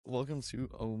welcome to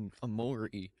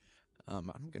Amori. I'm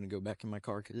gonna go back in my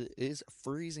car because it is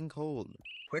freezing cold.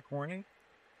 Quick warning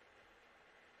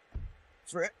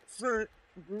for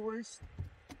viewers.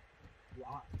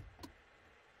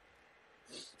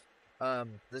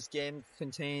 This game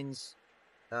contains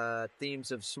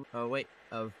themes of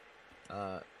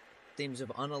themes of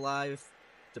unalive,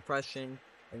 depression,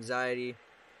 anxiety,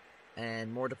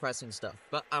 and more depressing stuff.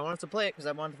 But I wanted to play it because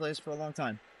I wanted to play this for a long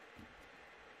time.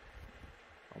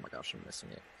 Oh my gosh, I'm missing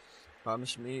it.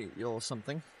 Promise me you'll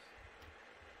something.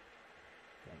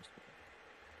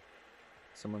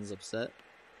 Someone's upset.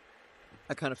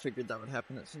 I kind of figured that would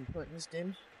happen at some point in this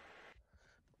game.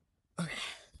 Okay.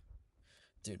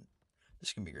 Dude, this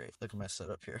is gonna be great. Look at my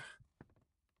setup here.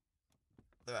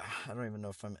 I don't even know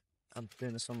if I'm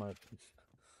doing this on my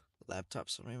laptop,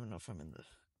 so I don't even know if I'm in the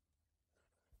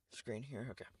screen here.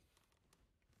 Okay.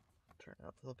 Turn it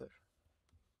up a little bit.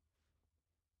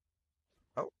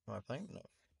 Oh, am I playing? No.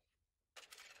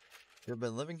 You've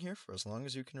been living here for as long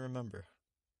as you can remember.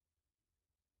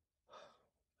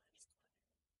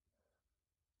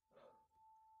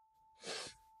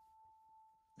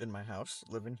 In my house,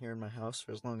 living here in my house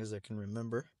for as long as I can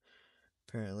remember.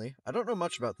 Apparently. I don't know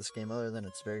much about this game other than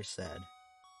it's very sad.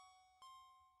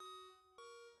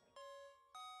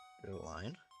 There's a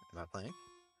line. Am I playing?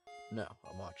 No,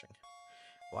 I'm watching.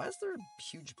 Why is there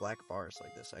huge black bars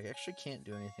like this? I actually can't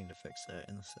do anything to fix that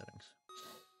in the settings.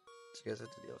 So you guys have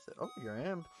to deal with it. Oh, here I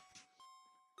am.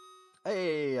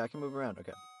 Hey, I can move around.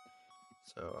 Okay.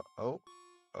 So, oh,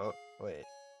 wait.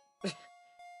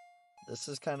 This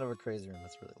is kind of a crazy room.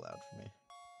 It's really loud for me.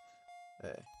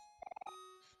 Hey.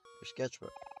 Your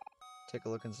sketchbook. Take a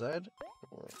look inside.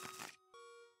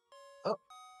 Oh.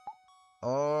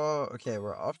 Oh, okay.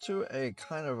 We're off to a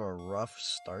kind of a rough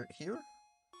start here.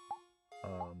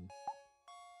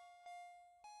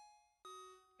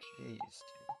 Jeez, dude.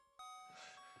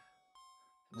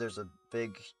 There's a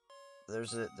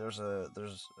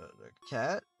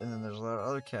cat, and then there's a lot of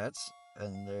other cats,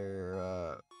 and there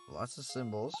are lots of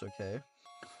symbols. Okay.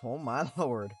 Oh my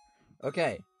lord.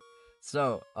 Okay.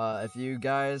 So, if you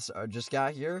guys are just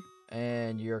got here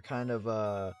and you're kind of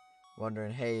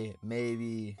wondering, hey,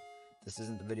 maybe this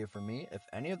isn't the video for me. If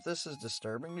any of this is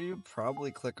disturbing to you, probably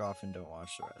click off and don't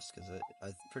watch the rest because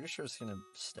I'm pretty sure it's gonna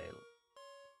stay.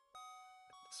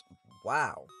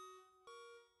 Wow.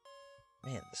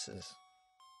 Man, this is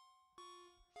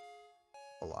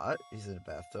a lot. He's in a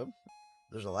bathtub.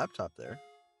 There's a laptop there.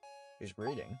 He's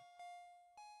reading.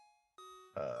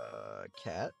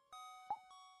 Cat.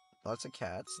 Lots of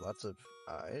cats. Lots of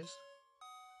eyes.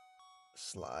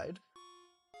 Slide.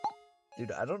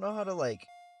 Dude, I don't know how to, like,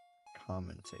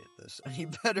 commentate this any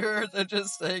better than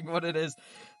just saying what it is.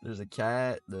 There's a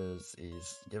cat.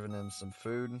 He's giving him some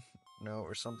food. No,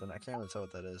 or something. I can't really tell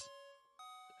what that is.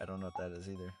 I don't know what that is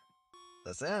either.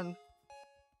 That's in.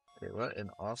 Okay, what an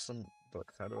awesome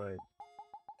book. How do I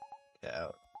get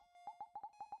out?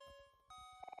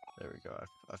 There we go.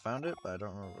 I found it, but I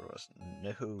don't remember what it was.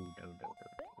 No.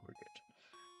 We're good.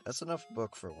 That's enough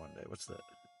book for one day. What's that?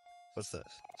 What's this?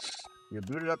 You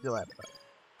booted up your laptop.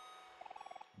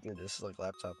 Dude, this is like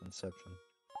laptop inception.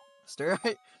 Stare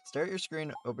at your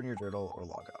screen, open your journal, or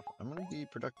log off. I'm gonna be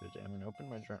productive today. I'm gonna open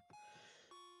my journal.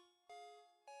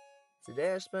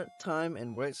 Today I spent time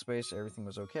in white space, everything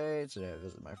was okay. Today I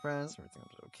visited my friends, everything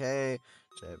was okay.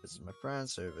 Today I visited my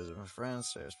friends, today I visited my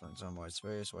friends. Today I spent time in white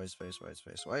space,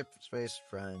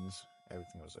 friends,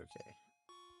 everything was okay.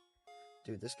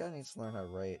 Dude, this guy needs to learn how to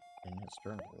write in his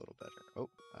journal a little better. Oh,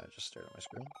 I just stared at my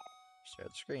screen. Stare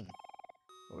at the screen.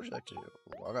 What would you like to do?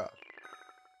 Log off.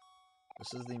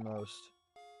 This is the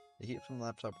heat from the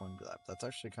laptop won't be lap. That's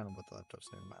actually kind of what the laptop's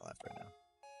doing in my lap right now.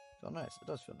 Feel nice. It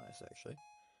does feel nice, actually.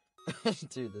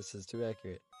 Dude, this is too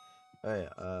accurate. Oh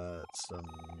yeah, some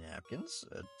napkins,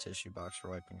 a tissue box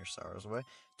for wiping your sorrows away.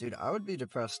 Dude, I would be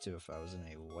depressed too if I was in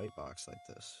a white box like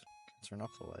this. Turn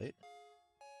off the light.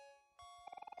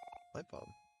 Light bulb.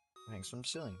 Hangs from the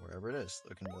ceiling, wherever it is.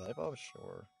 Look into the light bulb,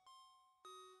 sure.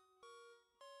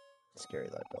 Scary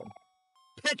light bulb.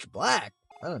 Pitch black!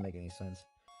 That doesn't make any sense.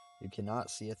 You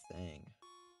cannot see a thing.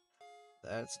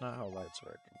 That's not how lights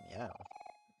work. Meow.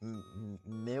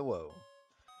 Millow.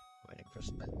 Waiting for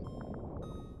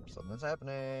something's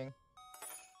happening.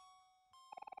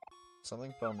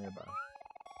 Something fell nearby.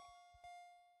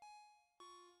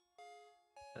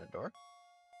 Is that a door?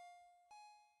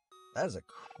 That is a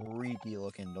creepy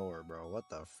looking door, bro. What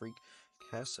the freak?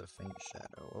 Cast a faint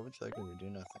shadow. What would you like to do?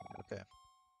 Nothing. Okay.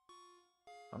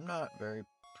 I'm not very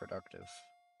productive.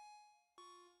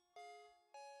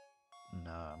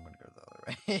 No, I'm gonna go the other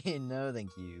way. No,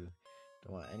 thank you.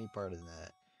 Don't want any part of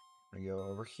that. I'm gonna go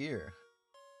over here.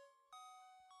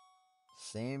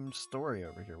 Same story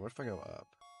over here. What if I go up?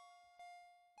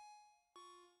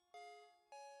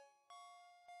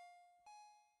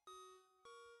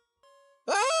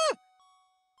 Ah!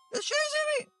 It's chasing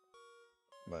me!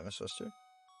 What am I supposed to?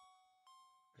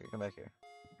 Okay, come back here.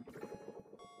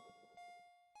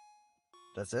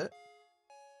 That's it?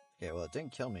 Okay, well, it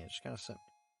didn't kill me. It just kind of sent.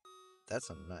 That's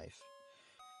a knife.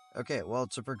 Okay, well,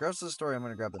 to progress the story, I'm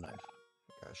gonna grab the knife.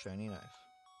 Got a shiny knife.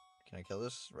 Can I kill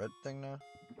this red thing now?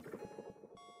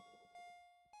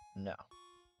 No.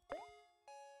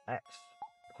 X.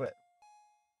 Quit.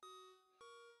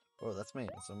 Oh, that's me.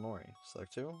 It's a Mori.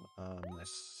 Select two.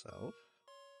 Myself.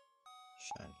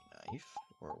 Shiny knife.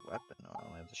 Or weapon. No, I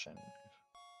only have the shiny knife.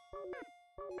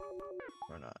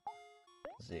 Or not.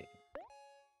 Z.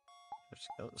 Let's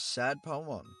go. Sad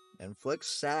poem. Inflict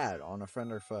sad on a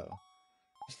friend or foe.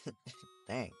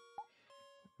 Dang.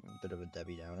 Bit of a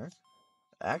Debbie Downer.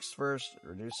 Axe first,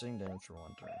 reducing damage for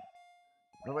one turn.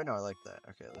 No, wait, no, I like that.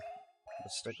 Okay,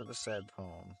 let's stick with the sad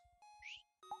poem.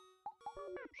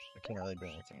 I can't really do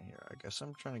anything here. I guess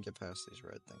I'm trying to get past these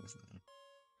red things then.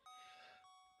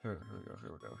 Here we go,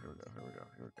 here we go, here we go, here we go,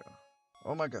 here we go.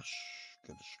 Oh my gosh.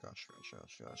 Gosh.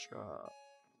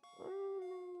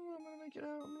 I'm gonna make it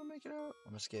out, I'm gonna make it out.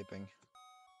 I'm escaping.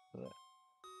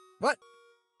 What?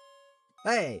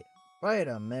 Hey! Wait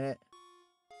a minute.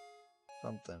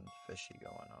 Something fishy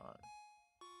going on.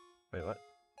 Wait, what?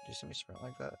 Did you see me sprint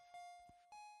like that?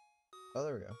 Oh,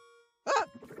 there we go. Ah!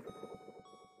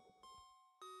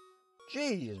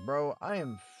 Jeez, bro, I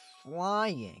am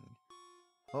flying.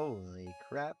 Holy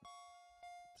crap.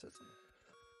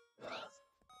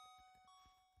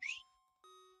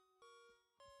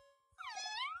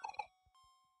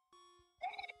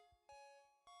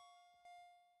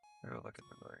 Look at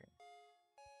the door.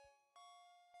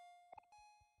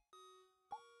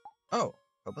 Oh,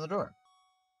 open the door.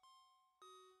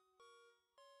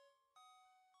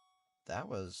 That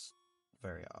was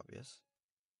very obvious.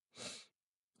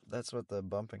 That's what the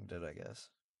bumping did, I guess.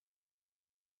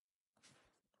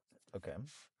 Okay.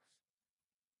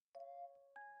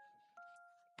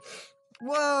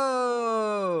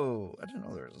 Whoa! I didn't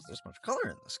know there was this much color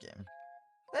in this game.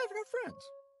 Hey, I've got friends.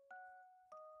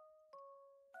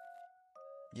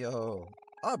 Yo,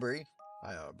 Aubrey.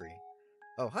 Hi, Aubrey.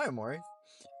 Oh, hi, Amori.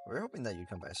 We're hoping that you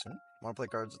come by soon. Want to play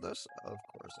cards with us? Of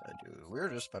course I do. We're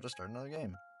just about to start another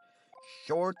game.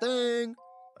 Sure thing!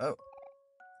 Oh,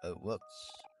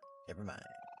 whoops. Never mind.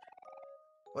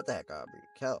 What the heck, Aubrey?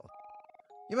 Kel.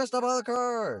 You messed up all the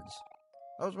cards!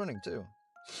 I was winning, too.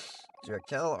 So you're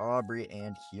Kel, Aubrey,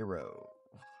 and Hero.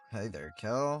 Hey there,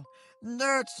 Kel.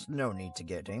 There's no need to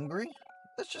get angry.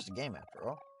 It's just a game, after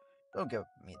all. Don't give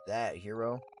me that,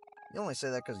 Hero. You only say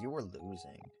that because you were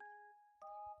losing.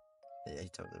 Yeah, he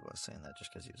totally was saying that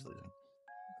just because he was losing.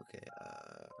 Okay,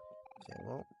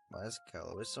 well, why is Kel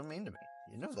always so mean to me?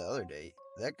 You know the other day,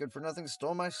 that good-for-nothing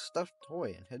stole my stuffed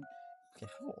toy and hid... Okay,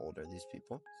 how old are these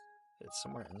people? It's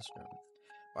somewhere in this room.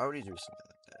 Why would he do something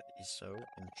like that? He's so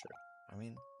immature. I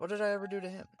mean, what did I ever do to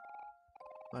him?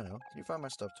 I know. Can you find my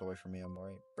stuffed toy for me,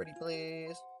 Amori? Pretty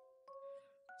please?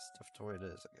 Stuffed toy it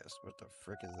is, I guess. What the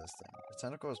frick is this thing? The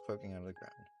tentacle is poking out of the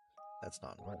ground. That's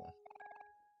not normal.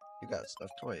 You got a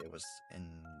stuffed toy. It was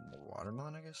in the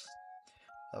watermelon, I guess?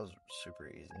 That was super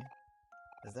easy.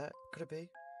 Is that... Could it be?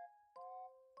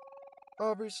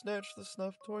 Aubrey snatched the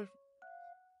stuffed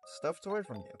toy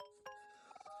from you.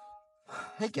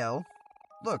 Hey, Gal.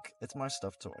 Look, it's my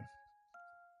stuffed toy.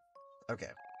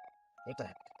 Okay. What the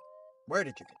heck? Where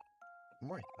did you get it?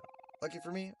 More. Lucky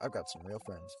for me, I've got some real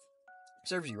friends.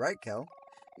 Serves you right, Cal.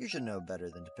 You should know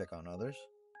better than to pick on others.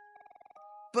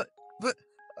 But,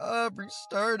 Aubrey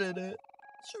started it.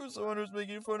 She was the one who was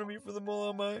making fun of me for the mole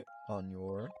on my... On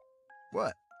your...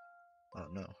 What? Oh,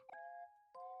 no.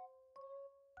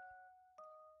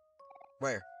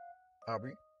 Where?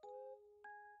 Aubrey?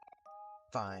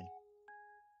 Fine.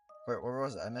 Where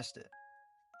was it? I missed it.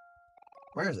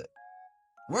 Where is it?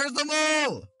 Where's the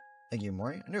mole? Thank you,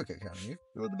 Maury. I knew I could count on you.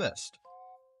 You were the best.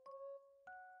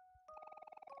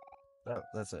 Oh,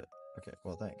 that's it. Okay,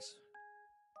 well, thanks.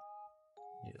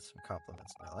 Needed some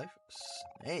compliments in my life.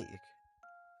 Snake?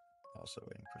 Also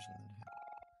waiting for something to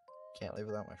happen. Can't leave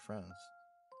without my friends.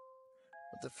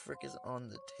 What the frick is on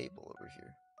the table over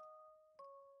here?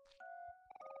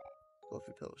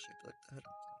 Fluffy pillow shaped like the head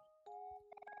of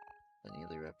a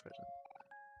neatly wrapped present.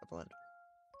 A blender.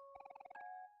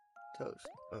 Toast.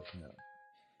 Oh no.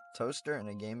 Toaster in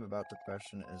a game about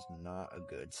depression is not a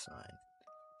good sign.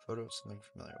 Photo of something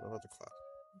familiar. What about the clock?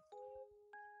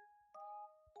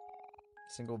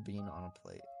 Single bean on a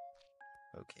plate.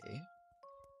 Okay.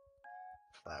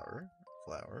 Flour.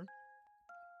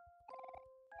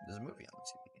 There's a movie on the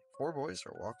TV. Four boys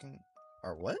are walking.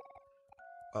 Are what?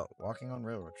 Oh, walking on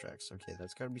railroad tracks. Okay,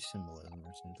 that's gotta be symbolism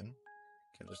or something.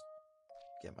 Can I just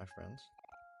get my friends?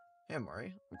 Hey,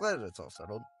 Mari. I'm glad it's all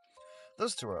settled.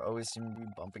 Those two are always seem to be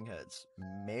bumping heads.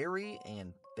 Mary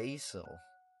and Basil.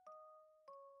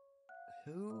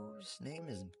 Whose name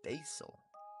is Basil?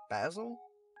 Basil?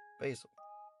 Basil.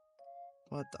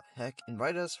 What the heck?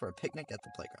 Invite us for a picnic at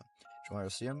the playground. Do you want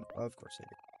to see him? Of course I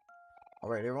do.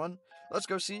 Alright, everyone. Let's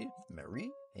go see Mary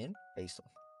and Basil.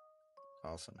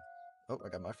 Awesome. Oh, I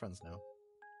got my friends now.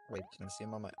 Wait, can I see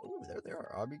them on my... Oh, there they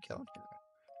are. Aubrey, Cal, and Kira.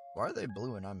 Why are they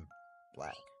blue and I'm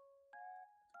black?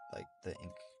 Like the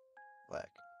ink black.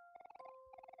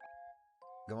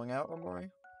 Going out, Omori?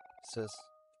 Sis,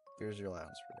 here's your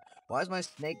allowance for it. Why is my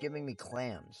snake giving me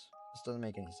clams? This doesn't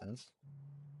make any sense.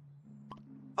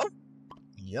 Oh!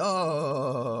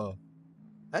 Yo!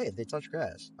 Hey, they touch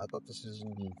grass. I thought this was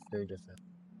going to be very different.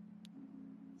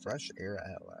 Fresh air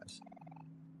at last.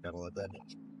 Gotta let that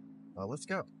in. Well, let's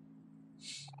go.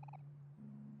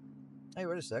 Hey,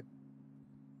 wait a sec.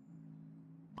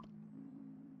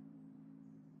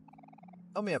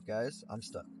 Help me up, guys. I'm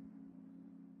stuck.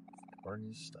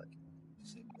 Barney's stuck.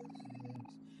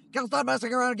 Cal, stop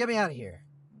messing around and get me out of here.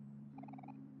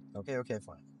 Okay,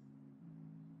 fine.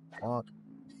 Honk.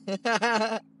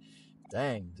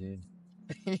 Dang, dude.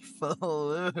 He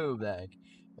flew back.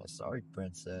 Well, sorry,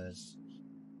 princess.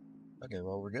 Okay,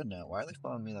 well, we're good now. Why are they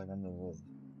following me like I'm the wolf?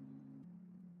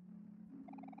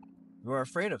 You are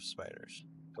afraid of spiders.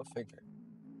 Go figure.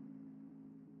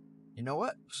 You know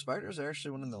what? Spiders are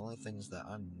actually one of the only things that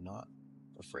I'm not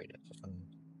afraid of. I'm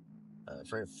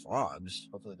afraid of frogs.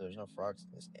 Hopefully there's no frogs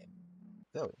in this game.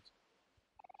 Yo,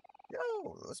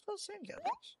 let's build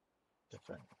sandcastles.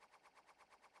 Different.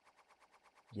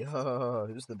 Yo,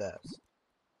 who's the best?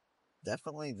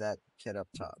 Definitely that kid up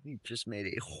top. He just made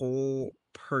a whole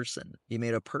person. He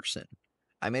made a person.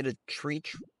 I made a tree,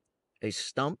 a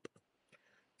stump.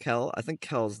 I think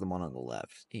Kel's the one on the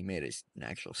left. He made an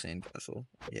actual sandcastle.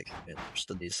 He actually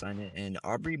understood the assignment. And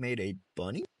Aubrey made a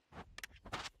bunny.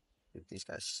 Dude, these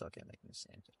guys suck at making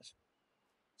sandcastles.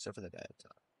 Except for the guy up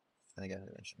top. And the guy who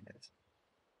mentioned it.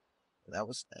 That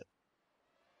was that.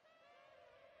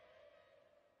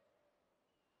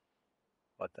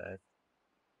 What the heck?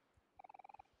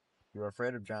 You're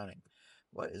afraid of drowning.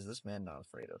 What is this man not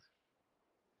afraid of?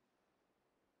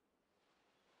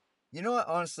 You know what?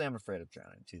 Honestly, I'm afraid of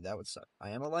drowning too. That would suck. I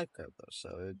am a lifeguard though,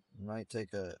 so it might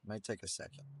take a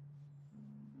second.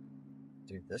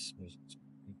 Dude, this music's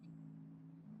creepy.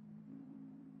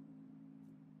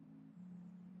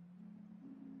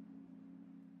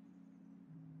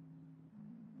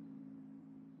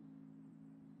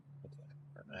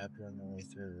 After on the way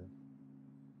through,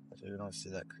 so we don't see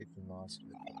that creepy monster.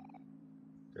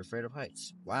 You're afraid of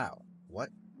heights. Wow. What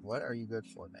are you good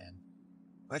for, man?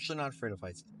 I'm actually not afraid of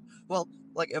heights. Well,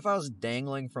 like if I was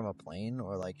dangling from a plane,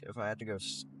 or like if I had to go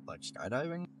like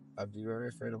skydiving, I'd be very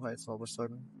afraid of heights all of a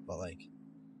sudden. But like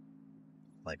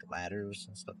ladders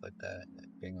and stuff like that, like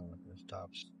being on the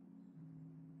rooftops.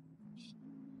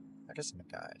 I guess I'm a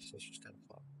guy, so it's just kind of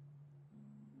fun.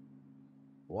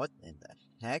 What in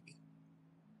the heck?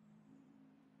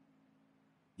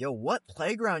 Yo, what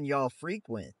playground y'all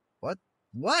frequent?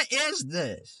 What is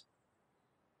this?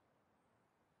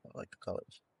 I like the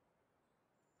colors.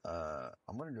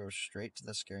 I'm gonna go straight to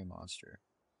the scary monster.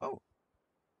 Oh.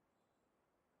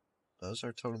 Those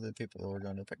are totally the people who are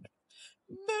going to picnic.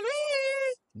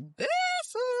 Basil!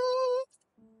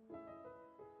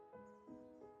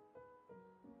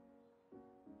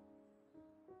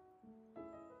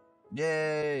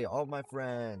 Yay, all my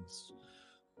friends.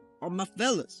 All my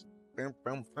fellas. I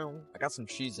got some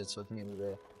Cheez-Its with me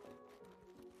today.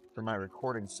 For my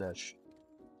recording sesh.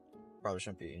 Probably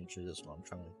shouldn't be eating Cheez-Its while I'm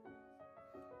trying to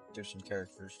do some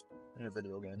characters in a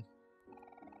video game.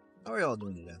 How are y'all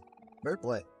doing today? Better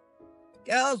play.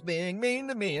 Gal's being mean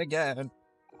to me again.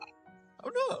 Oh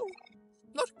no!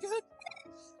 Not again!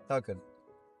 How could?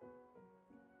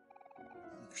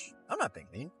 I'm not being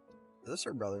mean. This is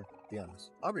her brother, be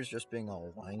honest. Aubrey's just being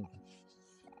all whiny.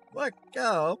 What,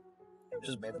 Gal? You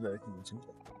just made a very convincing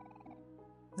point.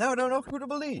 Now I don't know who to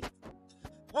believe.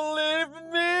 Believe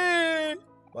me!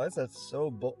 Why is that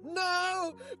so bold?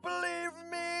 No! Believe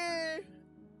me!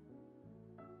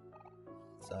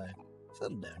 Sigh.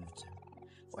 Settle down, you two.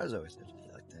 Why does it always have to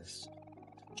be like this?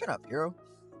 Shut up, hero.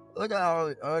 Look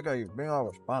how you're being all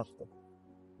responsible.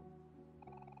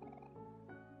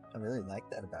 I really like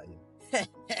that about you.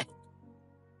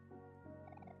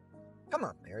 Come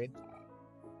on, Mary.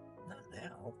 Not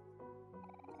now.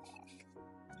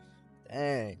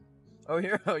 Dang. Oh,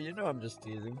 hero, you know I'm just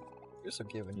teasing. You're so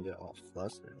cute when you get all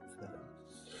flustered.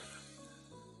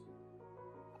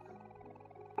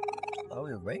 Oh,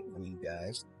 we're waiting for you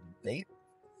guys.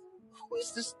 Who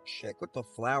is this chick with the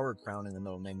flower crown in the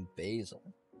middle named Basil?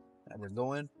 And we're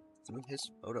going through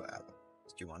his photo album.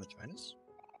 Do you want to join us?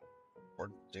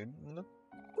 Or dude,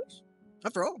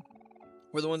 after all,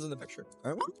 we're the ones in the picture,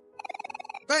 aren't we?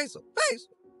 Basil,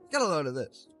 get a load of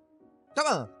this. Come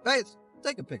on, Basil,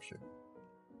 take a picture.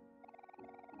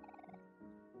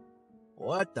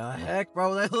 What the heck,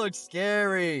 bro? That looks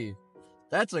scary.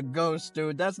 That's a ghost,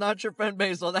 dude. That's not your friend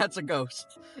Basil. That's a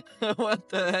ghost. What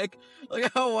the heck? Look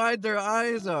how wide their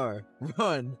eyes are.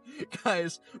 Run.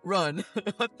 Guys, run.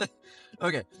 What the?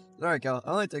 Okay. Alright, Cal.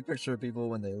 I only take pictures of people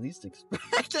when they least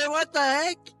expect it. What the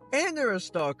heck? And they're a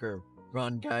stalker.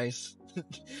 Run, guys.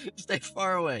 Stay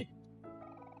far away.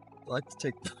 I like to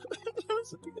take...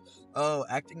 Oh,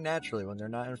 acting naturally when they're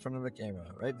not in front of a camera.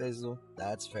 Right, Basil?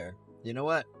 That's fair. You know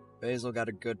what? Basil got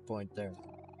a good point there.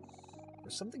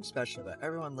 There's something special about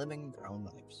everyone living their own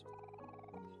lives.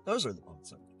 Those are the ones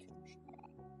that we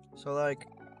catch. So, like,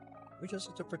 we just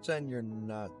have to pretend you're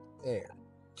not there.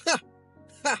 Ha!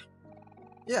 Ha!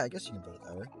 Yeah, I guess you can put it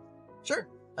that way. Sure,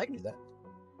 I can do that.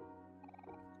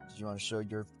 Did you want to show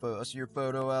us your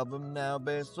photo album now,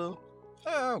 Basil?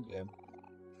 Oh, okay.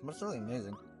 That's really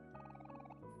amazing.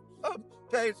 Oh,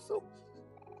 Basil!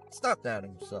 Stop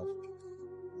doubting yourself.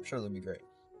 I'm sure it'll be great.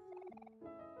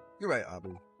 You're right,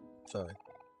 Abu. Sorry.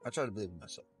 I try to believe in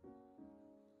myself.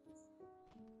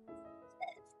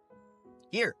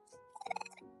 Here!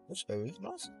 This area is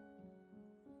nice.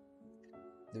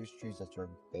 There's trees that are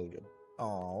faded.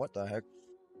 Aw, what the heck?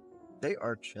 They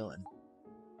are chilling.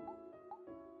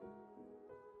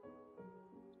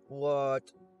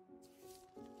 What?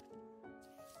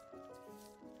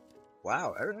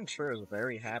 Wow, everything sure is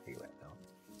very happy right now.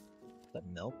 That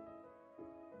milk?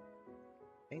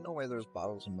 Ain't no way there's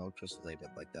bottles of milk just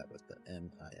labeled like that with the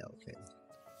M-I-L-K.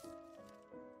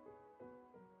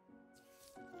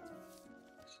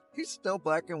 He's still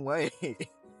black and white. Wait,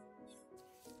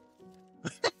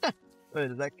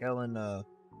 is that Kellen, No,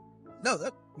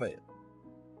 wait.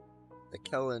 The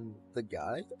Kellen, the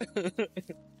guy?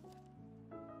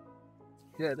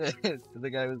 Yeah, it is. The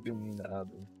guy was being mean to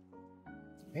Abu.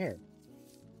 Man.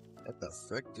 What the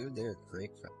frick, dude? They're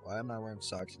great friends. Why am I wearing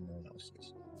socks and no one else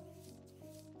is?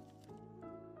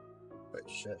 Wait,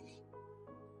 shit.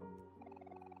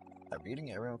 I'm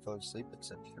reading everyone fell asleep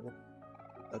except you.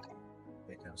 Okay.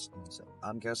 Wait,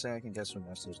 I'm guessing I can guess what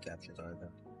most of those captions are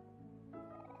then.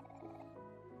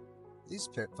 These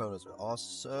photos are all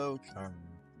so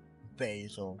charming.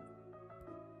 Basil.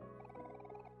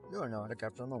 You don't know how to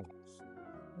capture them.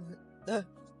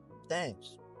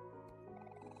 Thanks.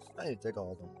 I need to take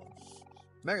all of them.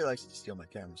 Mary likes to steal my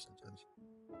camera sometimes.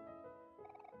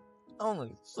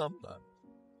 Only sometimes.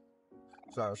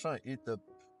 Sorry, I was trying to eat the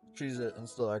cheese it and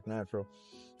still act natural.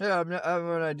 Hey, I have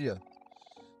an idea.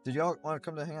 Did y'all want to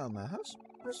come to hang out at my house?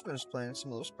 I just finished planting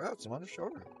some little sprouts. I want to show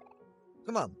her.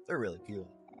 Come on, they're really cute.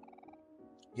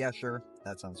 Yeah, sure.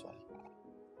 That sounds fine.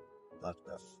 Lots of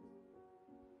stuff.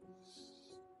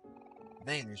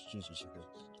 Man, these cheeses are good.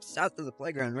 South of the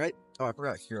playground, right? Oh, I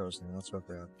forgot Heroes now. That's what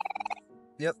they're at.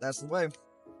 Yep, that's the way.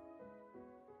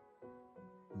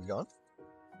 You going?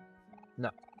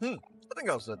 No. I think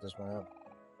I'll set this one up.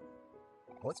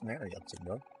 What's Mary up to,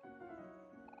 bro?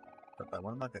 But by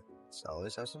one of my favorites. I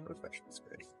always have some refreshments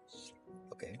ready.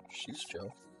 Okay, she's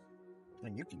chill.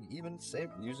 And you can even save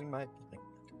using my...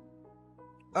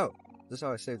 Oh, this is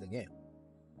how I save the game.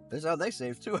 This is how they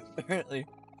save too, apparently.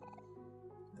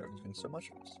 There's been so much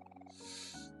of this.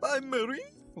 Bye, Mary.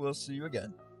 We'll see you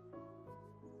again.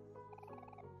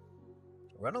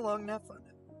 Run along and have fun.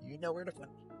 You know where to find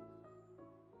me.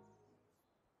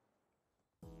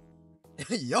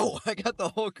 Yo, I got the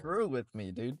whole crew with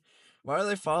me, dude. Why are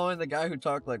they following the guy who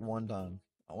talked like one time?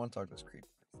 I want to talk to this creep.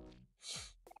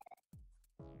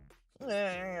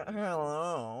 Hey,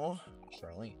 hello.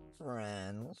 Charlene.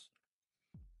 Friends.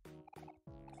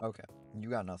 Okay, you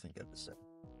got nothing good to say.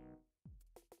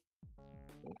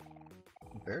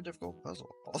 Very difficult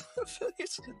puzzle.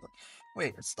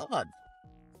 Wait, stop.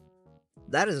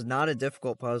 That is not a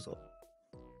difficult puzzle.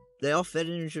 They all fit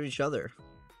into each other.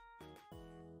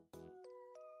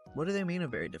 What do they mean a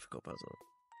very difficult puzzle?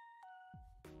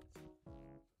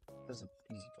 That's an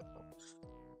easy puzzle.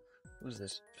 Who's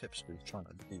this pipsqueak trying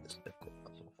to do this difficult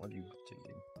puzzle? What do you do?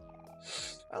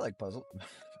 I like puzzle.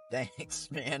 Thanks,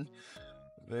 man.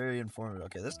 Very informative.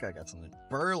 Okay, this guy got something.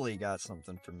 Burley got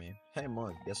something for me. Hey,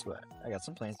 Mug, guess what? I got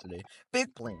some plans today.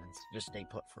 Big plans. Just stay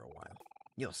put for a while.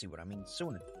 You'll see what I mean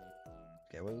soon.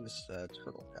 Okay, what is this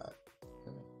turtle got?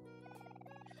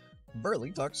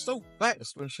 Burley talks so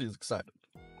fast when she's excited.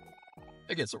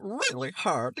 It gets really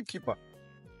hard to keep up.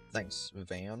 Thanks,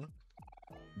 Van.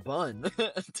 Bun.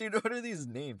 Dude, what are these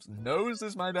names? Nose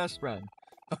is my best friend.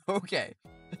 Okay.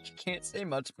 She can't say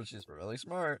much, but she's really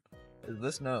smart. Is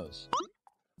this Nose?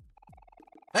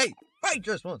 Hey! Wait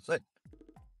just one sec.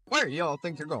 Where y'all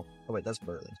think you're going? Oh wait, that's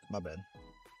Burley. My bad.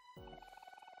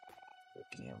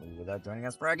 Can't leave without joining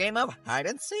us for a game of hide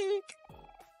and seek.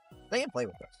 Stay and play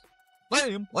with us.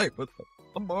 Stay and play with us.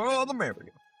 The more the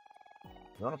merrier.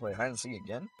 You want to play hide and seek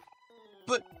again?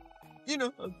 But, you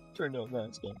know, I turned out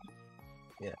last time.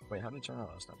 Yeah, wait, how did it turn out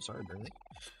last time? Sorry, Burley.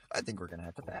 I think we're gonna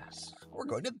have to pass. We're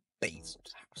going to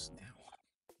Basil's house now.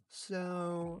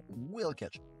 So, we'll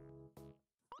catch up.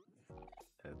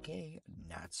 Okay,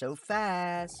 not so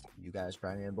fast. You guys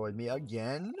trying to avoid me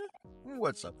again?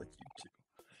 What's up with you two?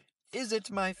 Is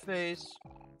it my face?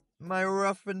 My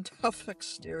rough and tough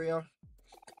exterior?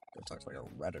 That talks like a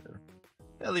redditor.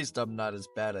 At least I'm not as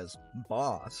bad as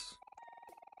Boss.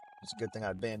 It's a good thing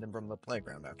I banned him from the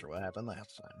playground after what happened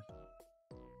last time.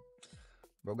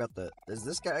 Bro got the... Is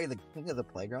this guy the king of the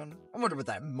playground? I wonder what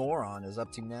that moron is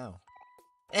up to now.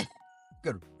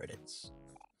 Good riddance.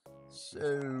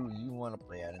 So, you want to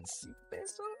play hide and seek,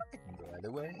 Basil? I can go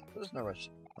either way. There's no rush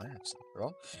to class, after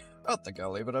all. I think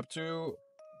I'll leave it up to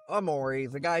Amori,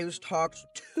 the guy who's talked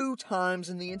 2 times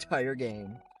in the entire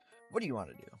game. What do you want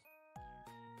to do?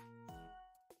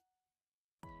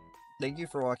 Thank you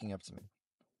for walking up to me.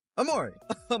 Amori!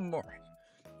 Amori.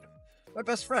 My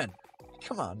best friend.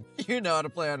 Come on, you know how to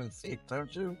play hide and seek,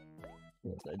 don't you?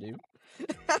 Yes, I do.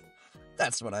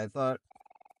 That's what I thought.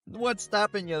 What's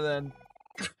stopping you then?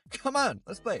 Come on,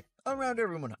 let's play. I'll round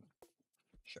everyone up.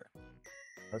 Sure.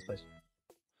 Let's play.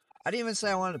 I didn't even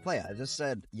say I wanted to play. I just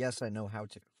said, yes, I know how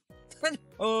to.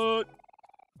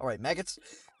 Alright, maggots.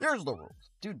 There's the rules.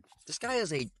 Dude, this guy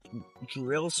is a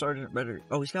drill sergeant redder.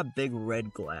 Oh, he's got big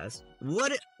red glass.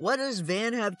 What does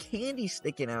Van have candy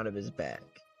sticking out of his bag?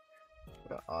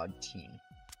 What an odd team.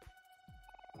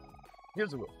 Here's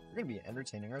the rule. We're going to be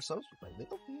entertaining ourselves with a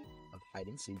little bit of hide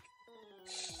and seek.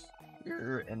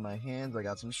 Here in my hands, I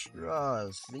got some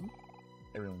straws. See?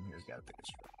 Everyone here's got to pick a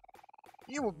straw.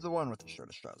 You, the one with the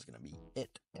shortest straw, is going to be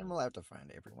it. And we'll have to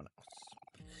find everyone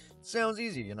else. Sounds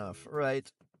easy enough,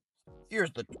 right?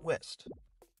 Here's the twist.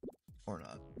 Or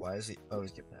not. Why is he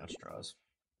always giving out straws?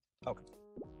 Okay.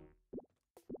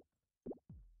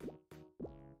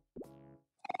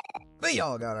 We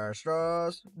all got our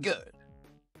straws. Good.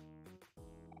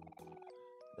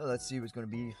 Now let's see what's going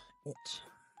to be it.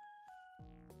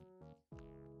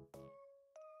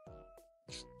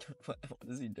 What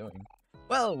is he doing?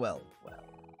 Well.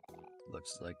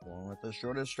 Looks like the one with the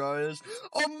shortest straw is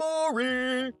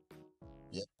Amori!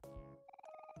 Yep.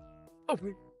 Oh,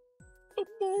 wait.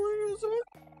 Amori is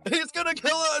it? He's gonna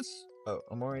kill us! Oh,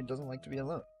 Amori doesn't like to be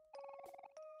alone.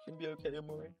 Can be okay,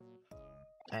 Amori.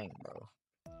 Dang, bro.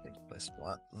 Take the place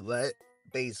spot. Let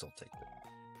Basil take it.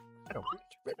 I don't want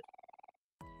to read it.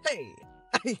 Hey!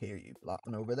 I hear you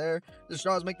flopping over there. The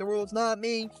straws make the rules, not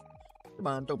me. Come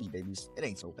on, don't be babies. It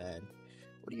ain't so bad.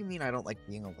 What do you mean I don't like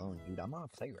being alone, dude? I'm on a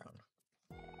playground.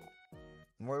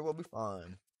 Amori will be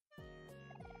fine.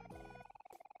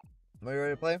 Are you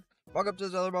ready to play? Walk up to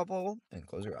the volleyball pole and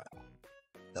close your eye.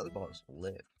 The volleyball is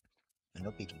lit. And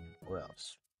no peeking, or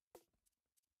else.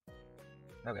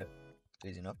 Okay.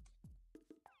 Easy enough.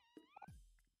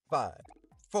 5,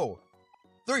 4,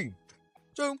 3,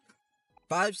 2,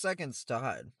 5 seconds to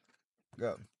hide.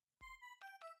 Go.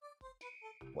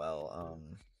 Well,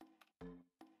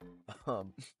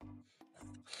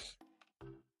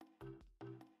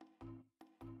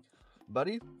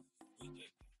 buddy?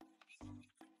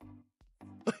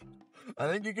 I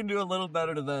think you can do a little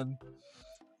better than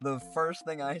the first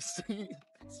thing I see.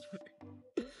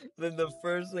 Than the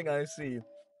first thing I see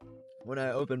when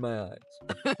I open my eyes.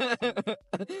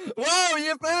 Whoa,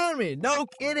 you found me! No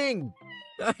kidding!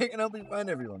 I can help you find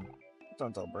everyone.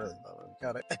 Don't tell Burley, though.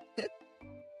 Got it.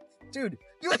 Dude,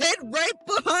 you hid right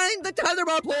behind the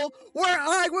tetherball pole where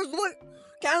I was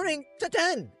counting to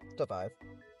 10. To 5.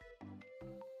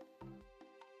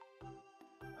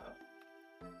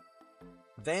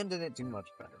 Van didn't do much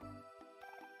better.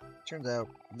 Turns out,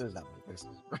 there's not many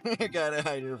places. I gotta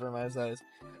hide here for my size.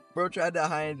 Bro tried to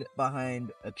hide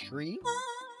behind a tree,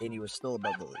 and he was still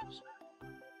above the leaves.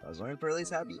 As long as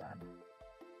Burley's happy,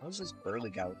 how does this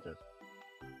Burley guy with this?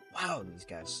 Wow, these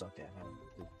guys suck at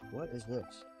him. What is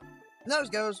this? Nose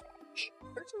goes. Shh,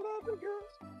 there's a lot of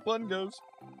girls. One goes.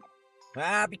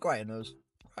 Ah, be quiet, Nose.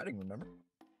 Hiding, remember?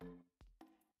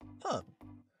 Huh.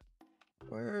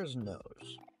 Where's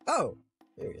Nose? Oh,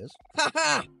 there he is. Ha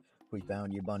ha! We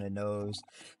found you, Bun and Nose.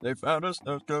 They found us,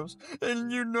 Nose Goes,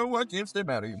 and you know I can't stay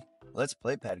mad at you. Let's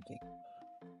play Patty Cake.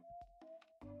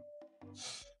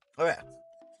 Alright.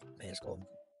 Man, it's cold.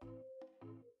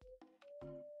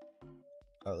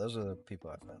 Oh, those are the people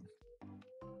I found.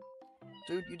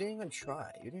 Dude, you didn't even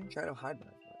try. You didn't try to hide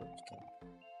behind me.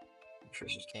 I'm sure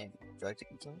she's candy. Do I have to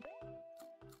eat some?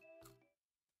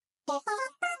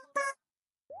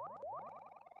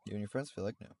 You and your friends feel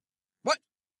like no. What?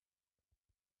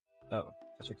 Oh,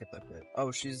 that's your kid like that.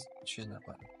 Oh, she's not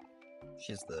playing.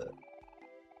 She's the.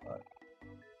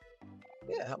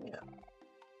 Yeah, help me out.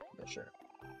 Yeah, sure.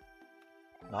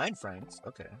 9 friends.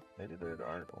 Okay, they did it.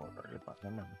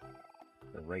 Never mind.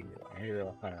 The regular.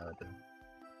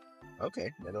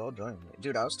 Okay, they all joined me.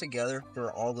 Dude, I was together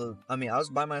for I was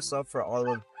by myself for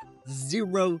all of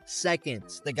 0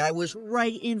 seconds. The guy was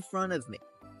right in front of me.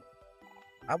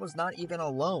 I was not even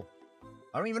alone.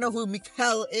 I don't even know who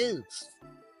Mikkel is.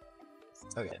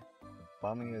 Okay.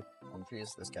 Bombing a country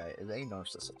is this guy is a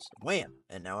narcissist. Wham!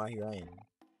 And now here I am.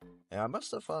 And I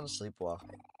must have fallen asleep while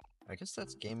hiding. I guess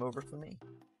that's game over for me.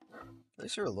 At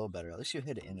least you're a little better. At least you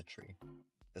hid it in a tree.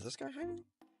 Is this guy hiding?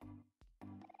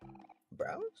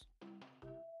 Browse?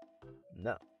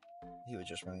 No. He was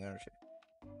just running out of tree.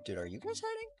 Dude, are you guys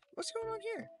hiding? What's going on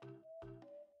here?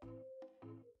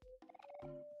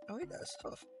 Oh, he does.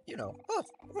 Huff. You know,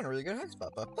 Huff. I'm in a really good hide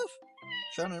spot, but Huff.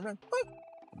 Shine and run. Huff.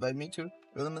 Invite me too.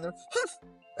 With him in there. Huff.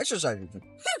 Exercise routine.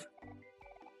 Huff.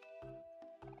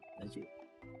 Thank you.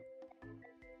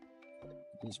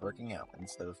 He's working out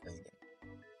instead of thinking.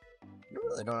 You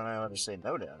really don't know how to say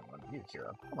no to anyone, do you,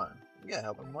 Kira? Come on. You gotta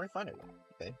help him more find it.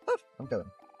 Okay. Huff. I'm coming.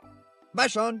 Bye,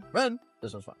 Sean. Run.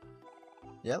 This was fun.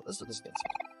 Yeah, let's do this again.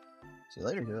 See you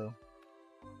later, Hero.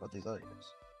 What these other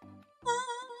guys?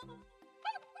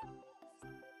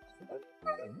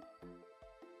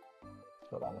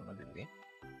 Hold on, one under me.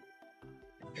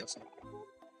 Yes.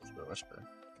 It's the whisper.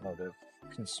 Oh, they've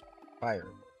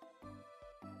conspired.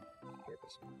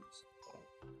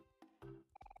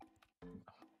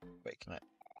 Wait, can I?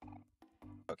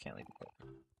 Oh, can't leave the park.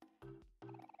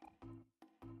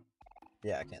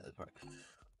 Yeah, I can't leave the park.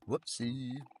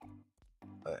 Whoopsie.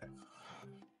 Okay.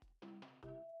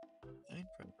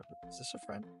 Is this a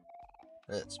friend?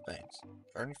 It's Banks.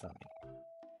 Already found me.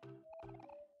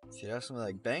 If you ask something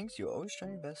like Banks, you always try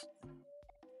your best.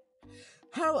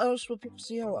 How else will people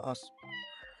see how awesome?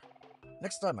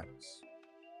 Next time, I guess.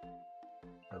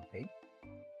 Okay.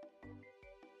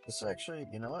 This is actually,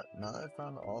 you know what? Now that I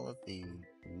found all of the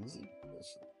easy.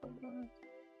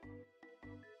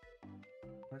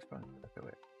 Where's fun? Okay,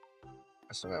 wait.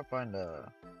 I still gotta find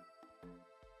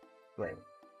wait.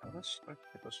 How much stuff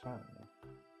did this find?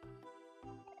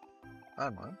 I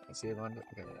don't know. I see it on.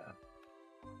 Okay, yeah.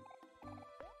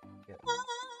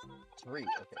 3.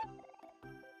 Okay.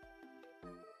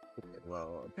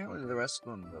 Well, apparently the rest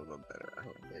of them are a little better. I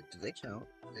hope do they count?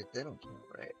 They don't count,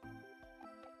 right?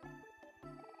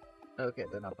 Okay,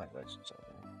 they're not playing Legends. So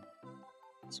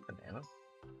it's banana.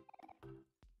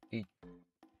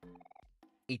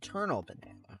 Eternal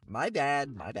banana. My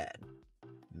bad. My bad.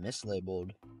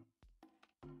 Mislabeled.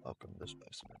 Welcome to this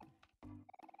place.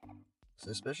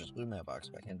 Suspicious blue mailbox.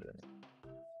 But I can't do anything.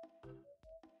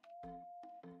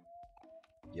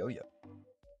 Yo.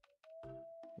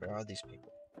 Where are these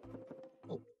people?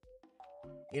 Oh.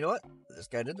 You know what? This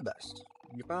guy did the best.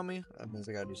 You found me? That means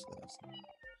I gotta do something else.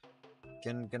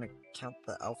 Gonna count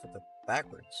the alphabet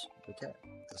backwards. Okay.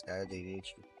 This guy has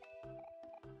ADHD.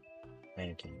 And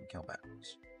you can count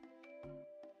backwards.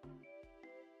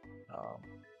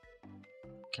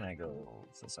 Can I go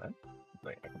to the side?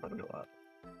 Wait, I can probably go up.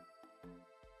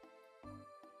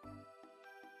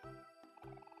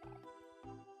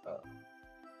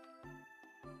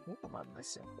 What am I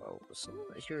missing? Oh, someone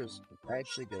here is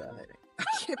actually good at hiding. I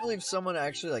can't believe someone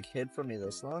actually like hid from me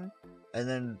this long, and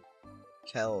then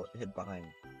Kel hid behind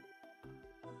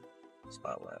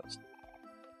spotlights.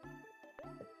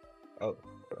 Oh,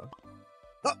 bro.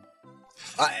 Oh!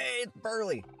 It's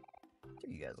Burley!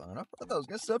 You guys long enough. I thought I was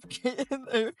gonna suffocate in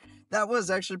there. That was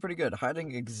actually pretty good.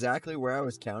 Hiding exactly where I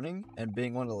was counting and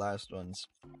being one of the last ones.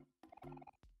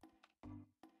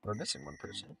 We're missing one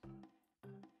person.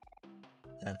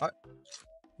 And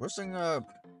we're missing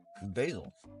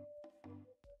Basil.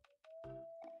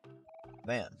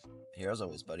 Man, here as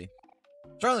always, buddy.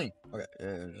 Charlie! Okay,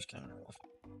 just counting her off.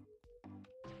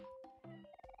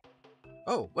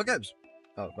 Oh, what gives?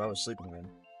 Oh, I was sleeping again.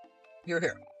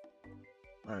 Here.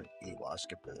 Alright, I'll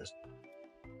skip this.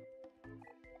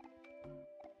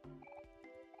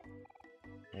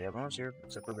 Yeah, everyone's here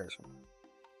except for Basil.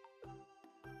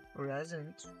 Or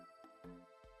isn't.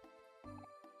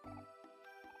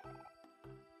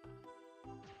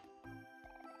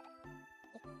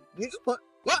 You just put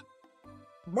what?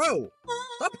 Bro,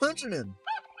 stop punching him.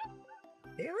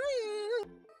 Here I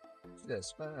am.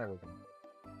 Yes, everything.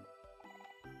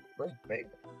 Where's Babe?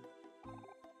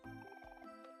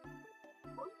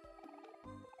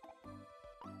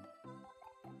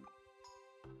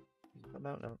 Come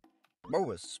out now. Bro,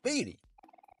 it's Speedy.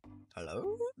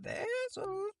 Hello? There's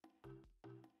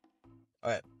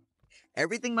Alright.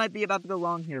 Everything might be about to go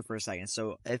wrong here for a second,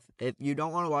 so if you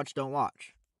don't want to watch, don't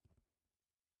watch.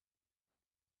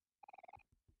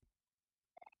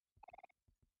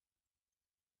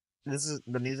 This is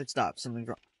the music stops. Something's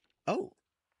wrong. Oh.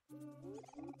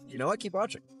 You know what? Keep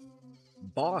watching.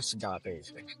 Boss got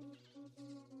basic.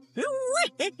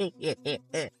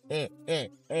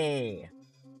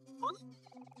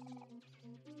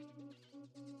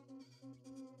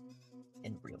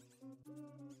 In real.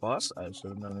 Boss, I should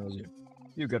have known it was you.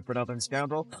 You good for nothing,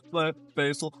 scoundrel. Let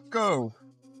Basil go.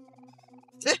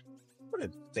 What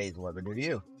did Basil ever do to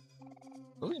you?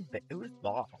 Who's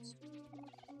boss?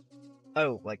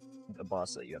 Oh, like the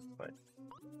boss that you have to fight.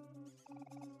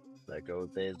 Let go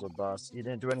of Basil, boss. You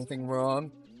didn't do anything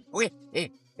wrong.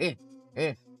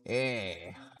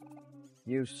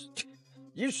 You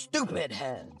stupid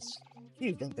heads.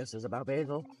 You think this is about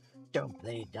Basil? Don't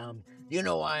play dumb. You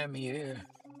know I am here.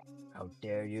 How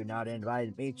dare you not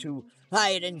invite me to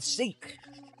hide and seek?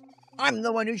 I'm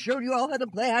the one who showed you all how to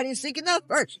play hide and seek in the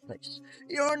first place.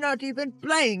 You're not even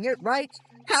playing it right.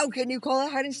 How can you call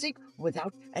it hide and seek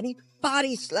without any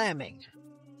body slamming?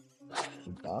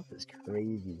 Boss is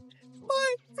crazy.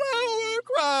 My flower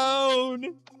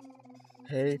crown!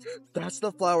 Hey, that's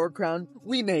the flower crown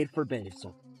we made for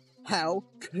Basil. How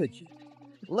could you?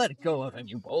 Let go of him,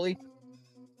 you bully.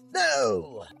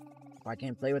 No! If I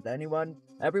can't play with everyone,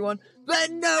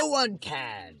 then no one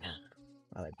can!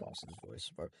 I like Boss's voice,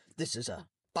 but this is a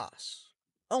boss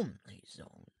only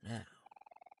zone now.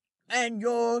 And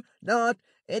you're not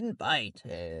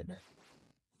invited.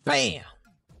 Bam!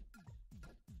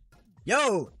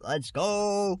 Yo, let's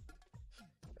go!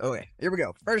 Okay, here we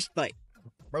go. First fight.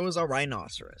 Bro's a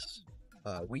rhinoceros.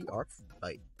 We are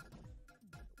fight.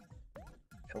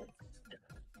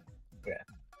 Yeah.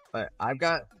 Alright, I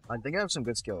think I have some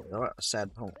good skill. You know what? A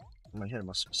sad poem. I'm gonna hit him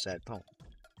with some sad poem.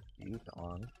 Use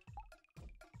on.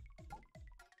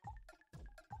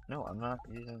 No, I'm not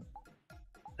using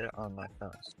it on my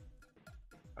phone.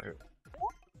 Okay.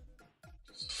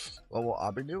 What will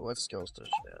Aubrey do? What skills does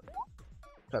she have?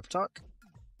 Pep talk?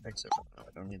 Except, no,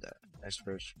 I don't need that.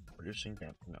 Experts producing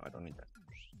damage. No, I don't need that.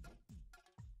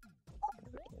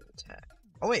 Attack.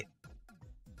 Oh wait!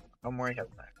 I'm already have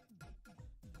back.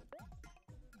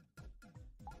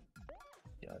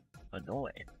 Yeah,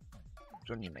 annoying.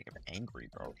 Don't even make him angry,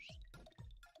 bro.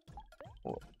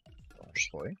 Oh,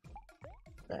 boy.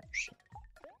 That's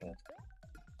yeah.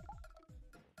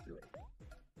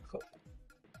 Cool.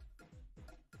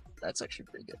 That's actually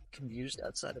pretty good. Can be used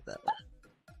outside of that.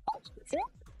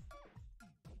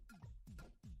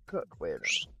 Cook, wait a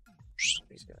minute.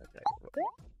 He's gonna attack.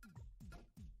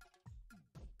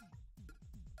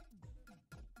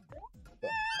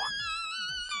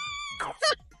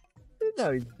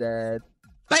 No, he's dead.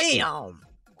 BAM!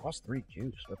 Lost 3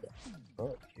 juice. What the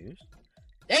fuck, juice?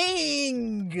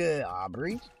 Dang!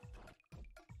 Aubrey.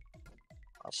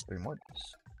 Lost 3 more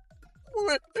juice.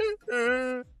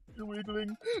 You're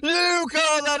wiggling. You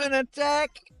call that an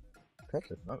attack?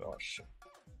 Perfect. Oh gosh.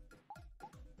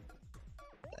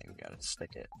 Dang, we gotta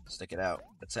stick it. Stick it out.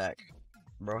 Attack.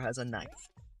 Bro has a knife.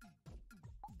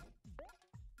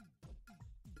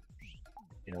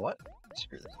 You know what?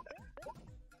 Screw this guy.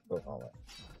 Oh, all that.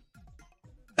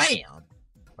 BAM!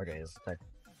 Okay, let's attack.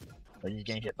 But he's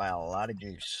getting hit by a lot of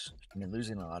juice. You're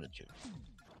losing a lot of juice.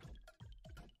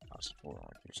 Lost 4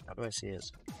 more juice. How do I see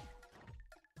his?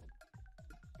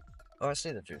 Oh, I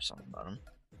see the juice on the bottom.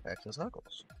 Back to his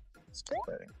knuckles. It's still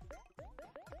fighting.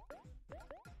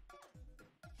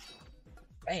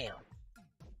 BAM!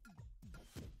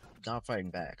 Not fighting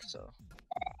back, so.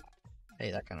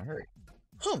 Hey, that kind of hurt.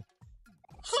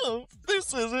 Oh,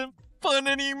 this isn't fun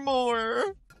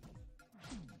anymore.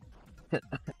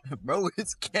 Bro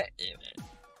is getting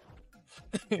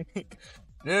it.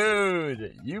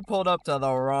 Dude, you pulled up to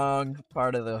the wrong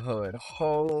part of the hood.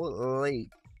 Holy.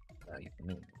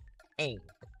 Hey.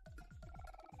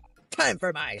 Time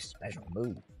for my special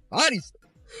move. Bodies.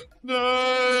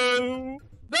 No.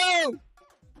 No.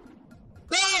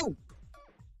 No.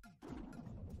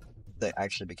 They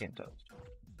actually became toast.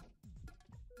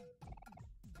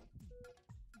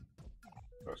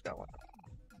 Bro's got one.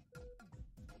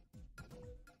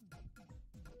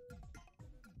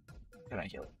 Can I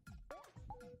heal it?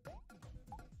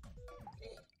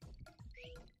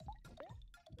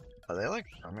 Are they like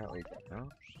permanently dead now?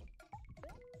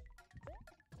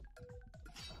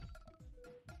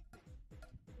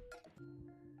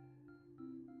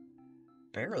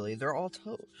 Barely, they're all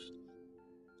toast.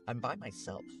 I'm by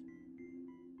myself.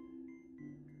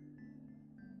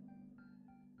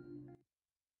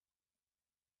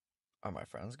 Are my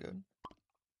friends good?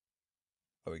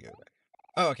 Oh, we go back.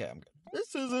 Oh, okay, I'm good.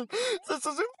 This isn't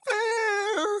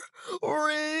fair!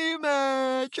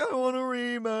 Rematch! I want a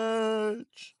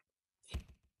rematch!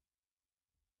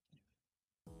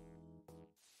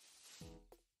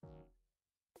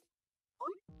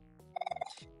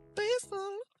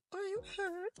 Baseball, are you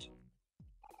hurt?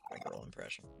 My girl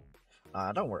impression.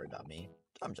 Don't worry about me.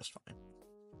 I'm just fine.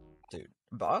 Dude,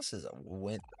 boss is a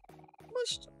win.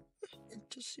 Must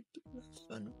anticipate the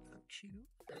fun about you.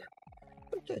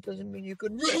 But that doesn't mean you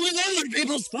could ruin other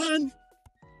people's fun!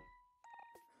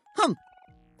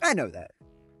 I know that.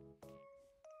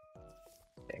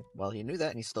 Okay, well, he knew that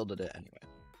and he still did it anyway.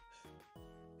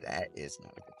 That is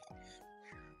not a good thing.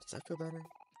 Does that feel better?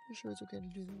 You sure it's okay to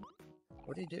do that?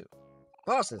 What did he do?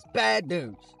 Bosses, bad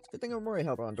news! It's a good thing Omori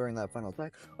held on during that final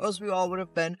attack, or else we all would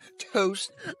have been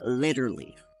toast,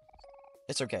 literally.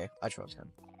 It's okay, I trust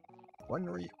him. When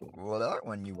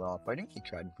you were all fighting, he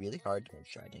tried really hard to make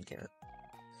sure I didn't care.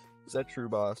 Is that true,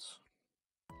 boss?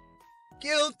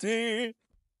 Guilty!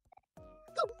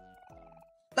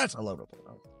 That's a load of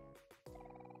bull.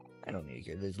 I don't need to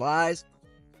hear these lies.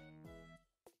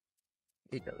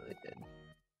 He totally did.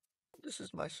 This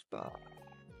is my spot.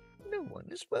 No one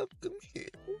is welcome here.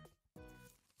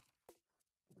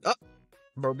 Oh,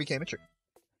 bro became a tree.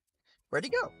 Where'd he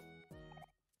go?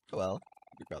 Well,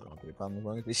 you probably won't be a problem as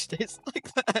long as he stays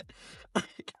like that. I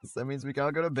guess that means we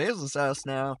gotta go to Basil's house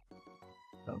now.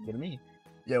 Don't get me.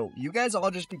 Yo, you guys all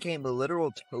just became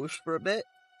literal toast for a bit,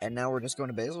 and now we're just going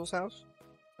to Basil's house?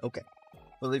 Okay.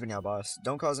 We're leaving now, boss.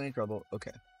 Don't cause any trouble.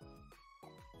 Okay.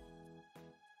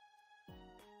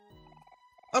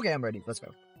 Okay, I'm ready. Let's go.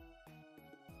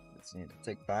 Let's need to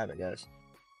take 5, I guess.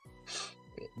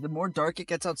 The more dark it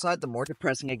gets outside, the more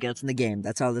depressing it gets in the game.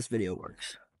 That's how this video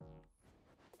works.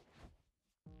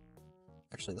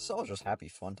 Actually, this is all just happy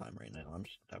fun time right now. I'm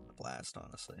just having a blast,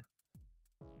 honestly.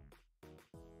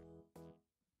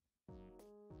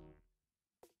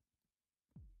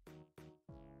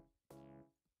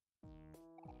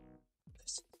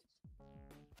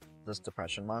 This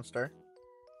depression monster.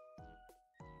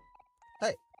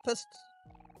 Hey, Pist.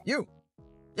 You!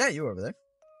 Yeah, you over there.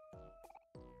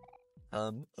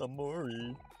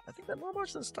 Amori. I think that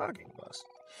Momo's is talking to us.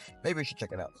 Maybe we should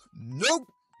check it out. Nope!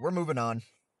 We're moving on.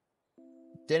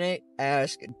 Didn't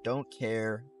ask, don't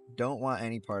care, don't want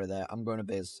any part of that. I'm going to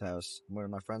Basil's house. I'm going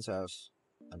to my friend's house.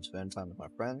 I'm spending time with my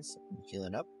friends. I'm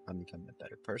healing up. I'm becoming a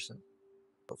better person.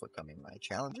 Overcoming my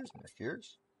challenges and my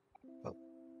fears. Oh,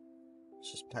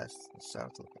 it's just past the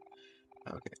south.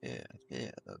 Okay,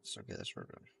 yeah, that's okay. That's where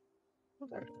we're going. Oh,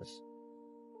 there it is.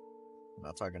 I'm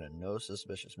not talking to no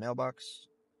suspicious mailbox.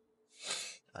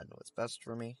 I know what's best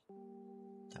for me.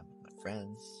 Time with my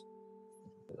friends.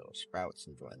 The little sprouts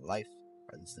enjoying life.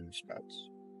 Are these the new sprouts?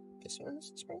 Guess what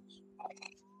is sprouts?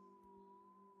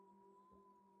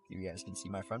 You guys can see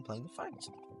my friend playing the finals.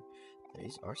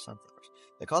 These are sunflowers.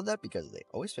 They called that because they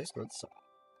always face toward the sun.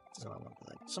 So I want to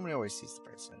like somebody always sees the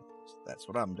bright side. So that's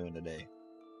what I'm doing today.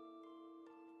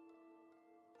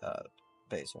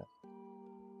 Basil.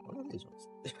 What are these ones?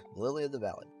 Lily of the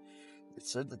Valley. It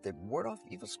said that they ward off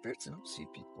evil spirits and help see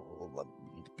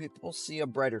people see a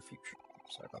brighter future.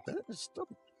 Sorry about that.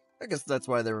 I guess that's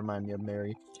why they remind me of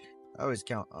Mary. I always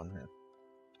count on her.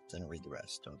 Didn't read the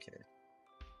rest. Don't care.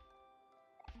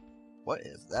 What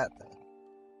is that thing?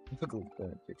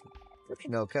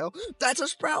 No, Kel. That's a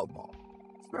sprout ball.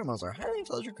 Sprout balls are highly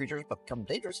intelligent creatures, but become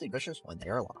dangerously vicious when they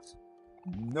are lost.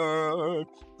 Nerd!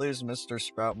 Please, Mr.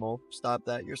 Sprout Mole, stop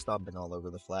that. You're stomping all over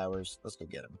the flowers. Let's go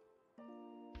get him.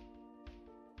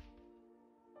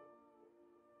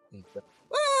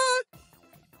 Ah!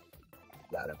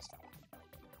 Got him.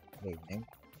 Amazing.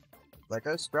 Like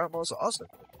a Sprout Mole's also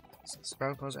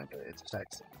Sprout Mole's its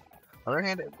attacks.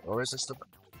 Other-handed, or resistant.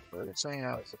 But it's saying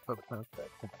out it's a perfect kind of effect.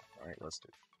 Alright, let's do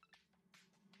it.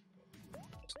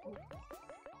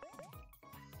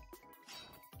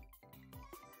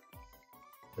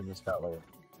 Put this got lower.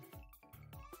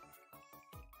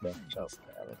 Yeah, Chelsea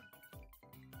got it.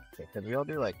 Okay, could we all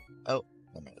do like, oh,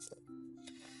 I made it.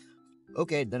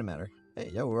 Okay, didn't matter. Hey,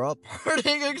 yo, we're all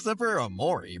partying except for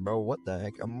Amori, bro. What the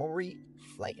heck? Amori,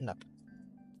 lighten up.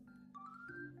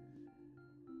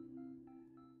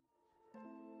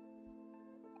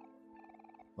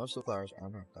 Most of the flowers are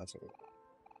not. That's it.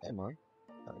 Hey, Amori.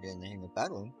 I'm getting the hang of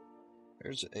battling.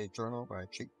 Here's a journal by a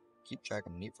cheat. Keep track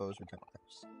of neat foes return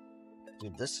lives.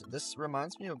 Dude, this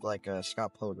reminds me of like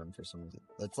Scott Pilgrim for some reason.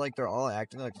 It's like they're all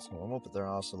acting like it's normal, but they're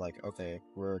also like, okay,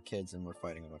 we're kids and we're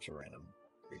fighting a bunch of random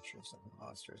creatures and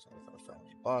monsters, and with our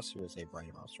friendly boss who is a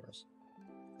brain monster.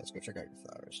 Let's go check out your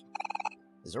flowers.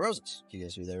 These are roses. Do you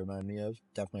guys who they remind me of?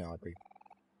 Definitely Audrey.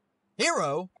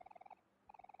 Hero?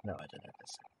 No, I didn't have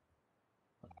this.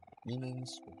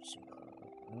 Meanings,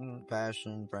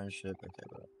 passion, friendship, okay,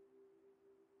 bro.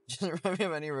 Doesn't remind me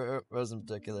of any rose in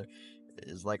particular. It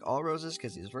is like all roses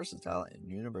because he's versatile and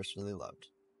universally loved.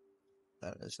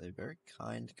 That is a very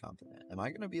kind compliment. Am I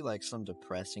going to be like some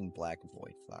depressing black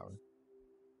void flower?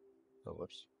 Oh,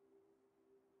 whoops.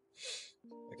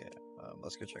 Okay,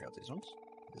 let's go check out these ones.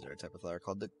 Is there a type of flower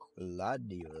called the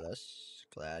gladiolus?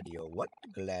 What?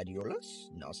 Gladiolus?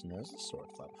 Also known as the sword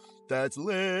flower. That's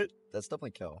lit! That's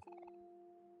definitely kill.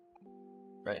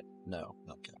 Right? No,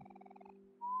 not kill.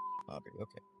 Aubrey,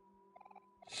 okay.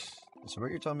 So what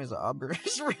you're telling me is that Aubrey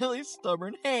is really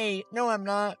stubborn? Hey, no I'm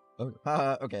not!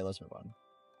 Okay, let's move on.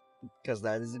 Because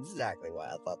that is exactly why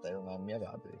I thought they reminded me of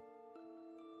Aubrey.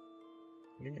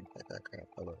 You didn't like that crap,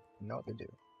 hello. You know what to do.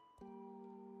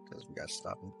 Because we gotta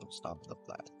stop them from stomping the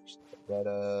flowers. But,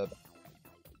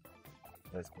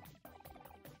 let's go.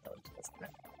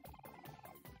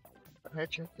 I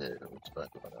checked it. It's fun.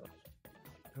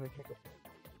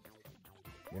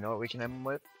 You know what we can hit him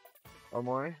with? Or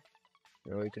more?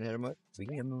 You know what we can hit him with? We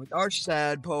can hit him with our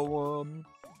sad poem.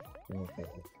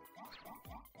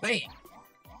 Bam!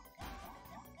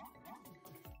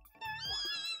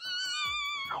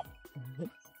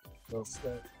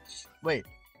 Wait.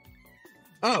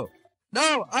 Oh!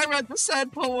 No! I read the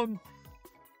sad poem!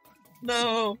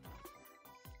 No!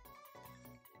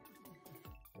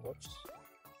 Whoops.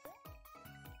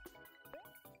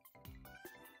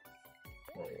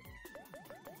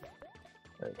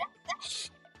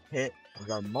 Hit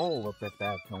the mole with the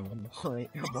fat poem.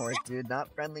 More, dude,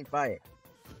 not friendly fire.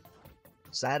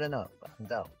 Sad enough, I can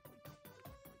tell.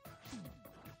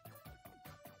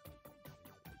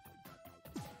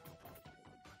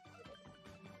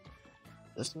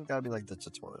 This one's gotta be like the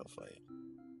tutorial fight.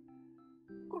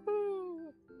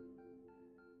 Woohoo!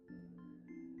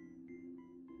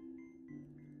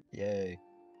 Yay.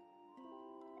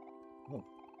 Oh.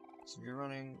 So you're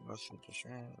running, motion to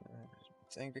share,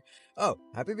 it's angry. Oh,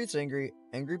 happy beats angry,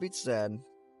 angry beats sad.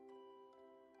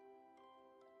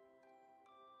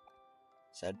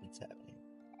 Sad beats happy.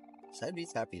 Sad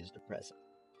beats happy is depressing.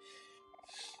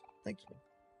 Thank you.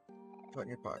 Put in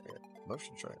your pocket.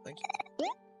 Motion chart, thank you.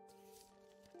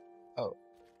 Oh.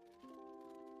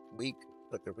 Weak.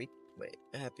 Look, a weak. Wait.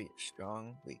 Happy,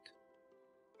 strong, weak.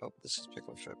 Oh, this is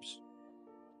pickle chips.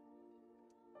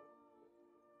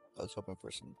 I was hoping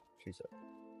for some pizza.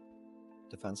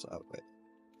 Defense up. Wait.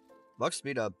 Luck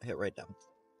speed up, hit right down.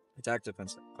 Attack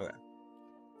defense. Okay.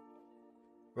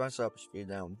 Defense up, speed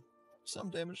down. Some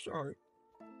damage to heart.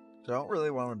 So I don't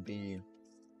really want to be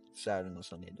sad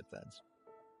unless I need defense.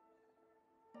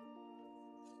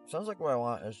 Sounds like what I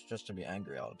want is just to be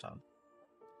angry all the time.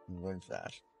 And learn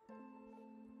fast.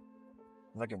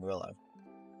 Like in real life.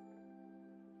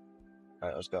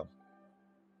 Alright, let's go.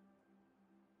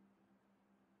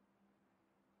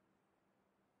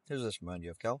 Who does this remind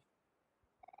you of, Kel?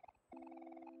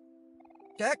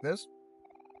 Cactus?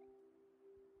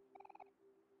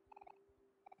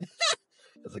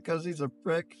 Is it because he's a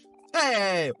prick?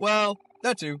 Hey! Well,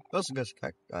 that too. Those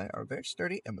cacti are very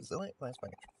sturdy and resilient plants by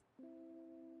nature.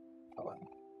 Oh, wow.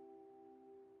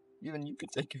 Even you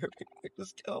could take care of a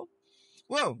cactus, Kel.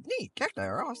 Whoa, neat! Cacti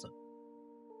are awesome.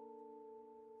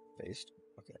 Faced.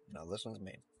 Okay, now this one's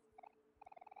me.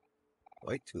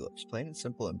 White tulips, plain and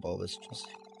simple and bulbous. Just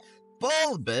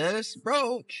bulbous,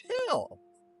 bro. Chill.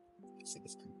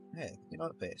 Hey, you know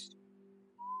what? Based.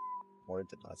 Or it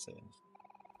did not say anything.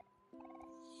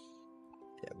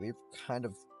 Yeah, we've kind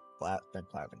of been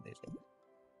clapping these days.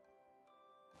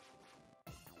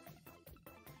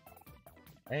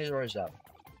 And he's always out.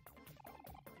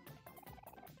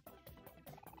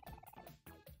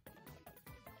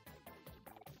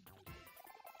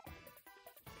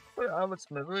 I was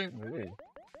moving.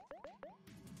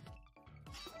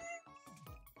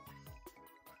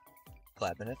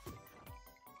 Clapping it.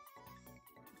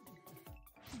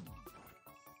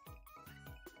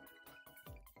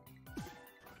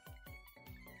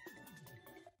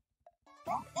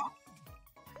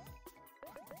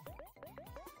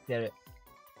 Get it.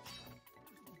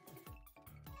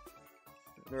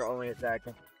 They're only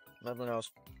attacking. Nothing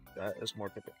else. That is more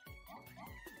pickle.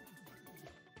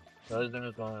 The other thing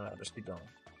is going on. Just keep going.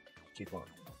 Keep going.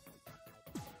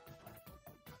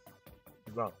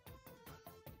 Keep going.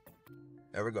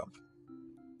 There we go.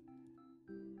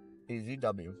 Easy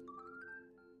W.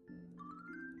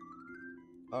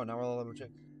 Oh, now we're on level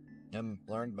 2.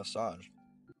 Learned massage.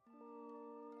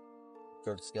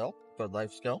 Good skill. Good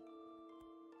life skill.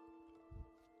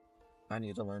 I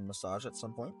need to learn massage at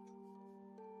some point.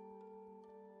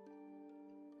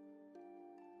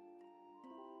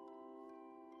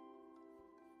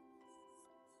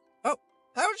 Oh,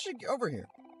 how did she get over here?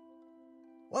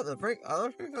 What the freak? I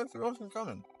thought she wasn't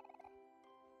coming.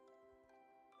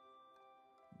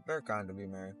 Very kind of you,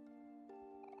 Mary.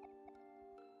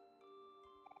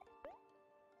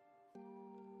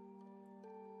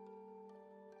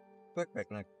 Quick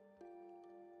picnic.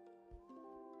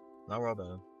 Now we're all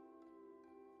done.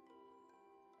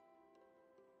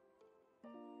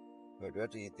 But do we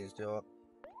have to eat these two up?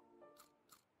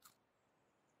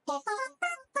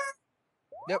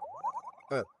 Yep.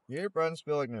 Good. Your friends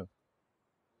feel like new.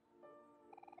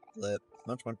 Flip.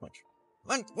 Munch, munch, munch.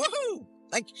 Munch! Woohoo!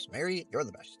 Thanks, Mary. You're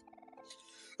the best.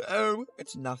 Oh,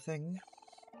 it's nothing.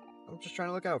 I'm just trying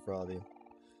to look out for all of you.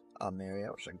 Oh, Mary, I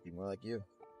wish I could be more like you.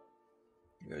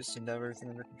 You guys seem to have everything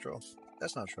under control.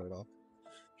 That's not true at all.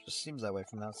 It just seems that way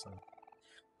from the outside.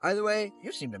 Either way,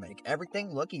 you seem to make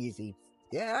everything look easy.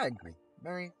 Yeah, I agree.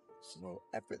 Mary, so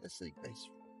effortlessly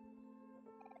graceful.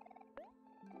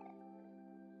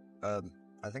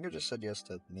 I think I just said yes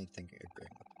to me thinking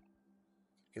agreeing with it.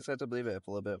 Guess I have to believe it if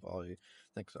a little bit of all you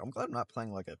think so. I'm glad I'm not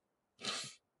playing like a...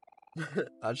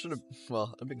 I should have...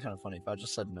 Well, it'd been kind of funny if I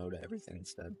just said no to everything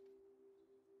instead.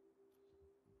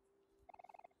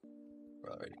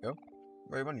 We're all ready to go?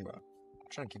 Ray, when you are? I'm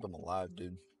trying to keep them alive,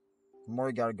 dude. The more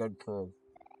you got a good curve.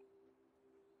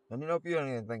 Let me know if you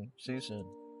need anything. See you soon.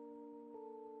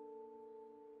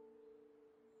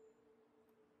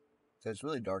 It's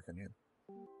really dark in here.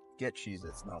 Get cheese,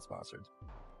 it's not sponsored.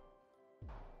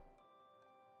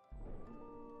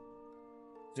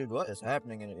 Dude, what is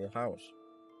happening in your house?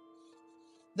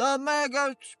 The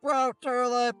Mega Sprout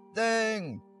Turlip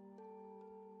thing!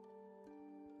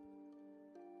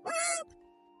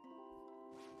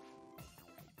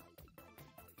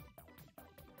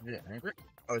 Is it angry?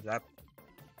 Oh, is that...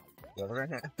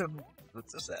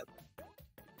 What's this at?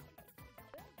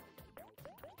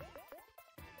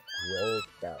 Roll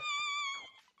out.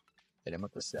 Hit him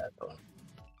with the sad bone.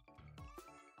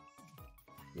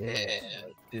 Yeah,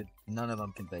 dude, none of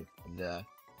them can take the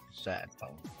sad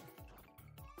bone.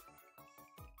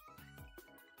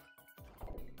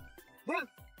 What?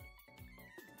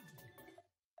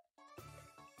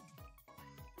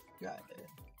 God damn.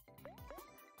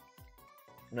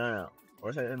 No.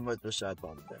 Where's I in with the sad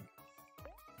bone thing?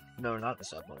 No, not the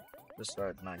sad bone. The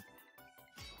start knife.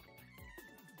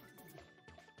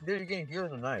 Dude, you're getting here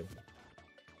with a knife.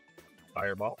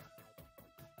 Fireball.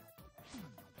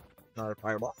 Not a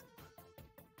fireball.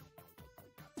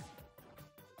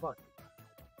 What?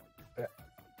 Okay.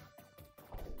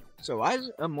 So why is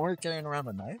Amori carrying around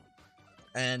a knife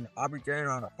and Aubrey carrying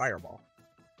around a fireball?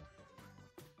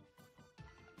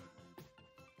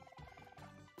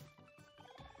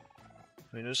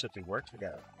 We just have to work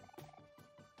together.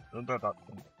 What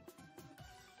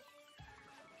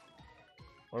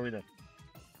are we doing?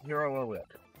 Here are what we at.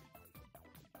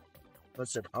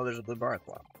 Let's see. Oh, there's a blue bar at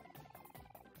the bottom.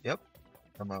 Yep.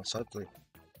 I'm outside three.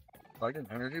 Plug in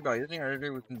energy. By using energy,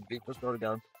 we can beat this building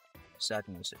down,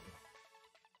 stacking the city.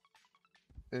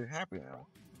 They're happy now.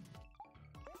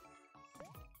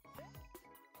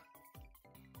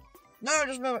 No,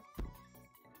 just move it.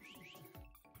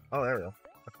 Oh, there we go.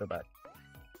 Let's go back.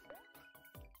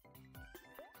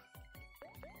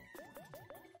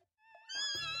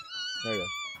 There you go.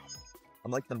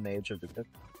 I'm like the mage of the pit.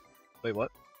 Wait,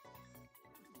 what?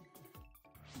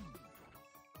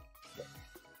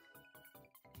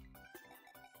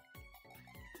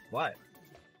 Why?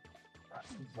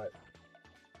 What?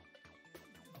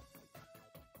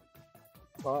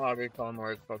 Call Aubrey, call him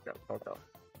more, fuck up.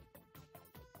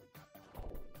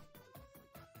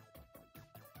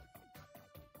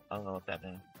 I don't know what that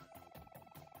means.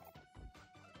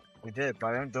 We did,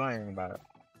 but I didn't do anything about it.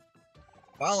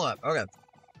 Follow up, okay.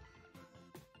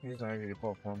 He's not ready to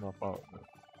pull from the follow up.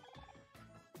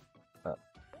 But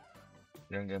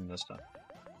you didn't get him this time.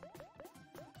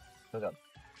 Look up.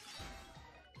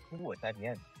 Ooh, it's at the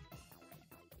end.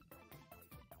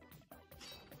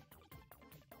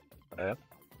 Okay.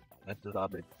 That's the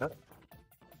Aubrey. Okay.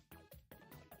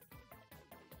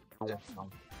 Yeah.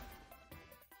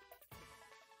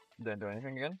 Didn't do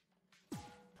anything again?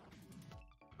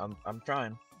 I'm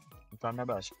trying. I'm trying my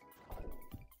best.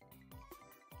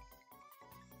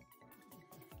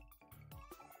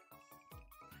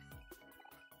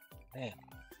 Man.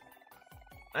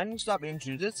 I need to stop being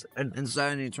chooses and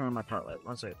instead I need to turn on my part light.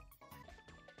 One second.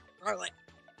 Alright.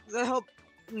 Does that help?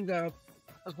 No.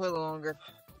 Let's play a little longer.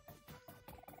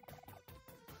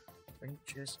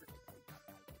 Just...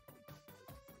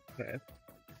 Okay.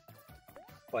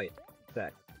 Fight.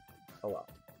 Back. A lot.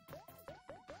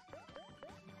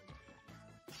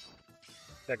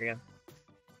 Back again.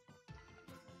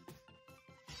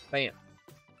 Bam.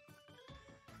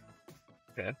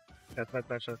 Okay. That's.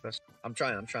 I'm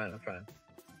trying.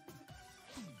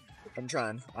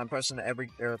 I'm pressing every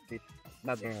arrow.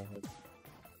 Not the arrow.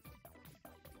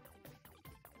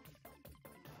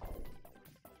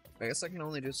 I guess I can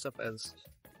only do stuff as.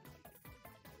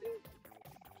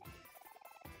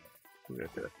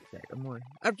 One more.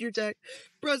 After you attack,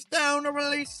 press down to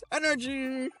release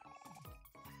energy.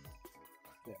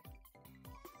 Yeah.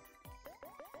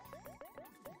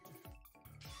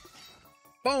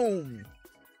 Boom.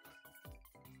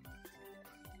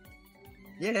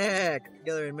 Yeah, come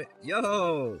together and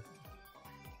yo.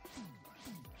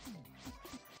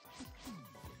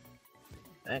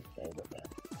 Okay, what that?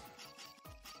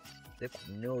 They have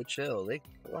no chill. They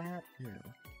clap. You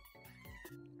know.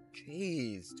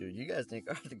 Jeez, dude, you guys didn't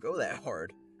have to go that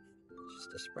hard.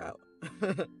 Just a sprout.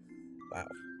 Wow.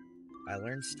 I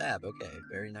learned stab. Okay,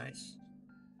 very nice.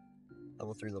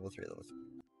 Level 3.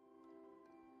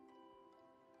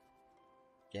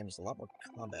 Game is a lot more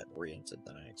combat oriented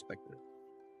than I expected.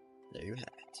 There you have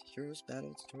it. Heroes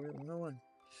Battle Tutorial 101.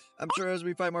 I'm sure as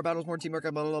we fight more battles, more teamwork,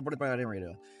 I'm a little bit by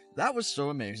radio. That was so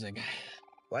amazing.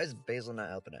 Why is Basil not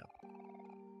helping out?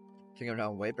 Think I'm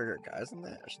down way bigger guys than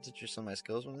that? I should teach you some of my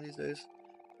skills one of these days.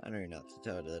 I know you're not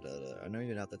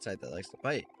the type that likes to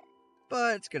fight,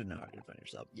 but it's good to know how to defend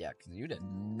yourself. Yeah, because you did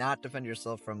not defend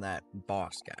yourself from that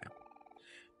boss guy.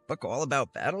 Book all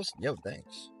about battles? Yo,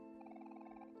 thanks.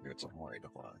 You're some worried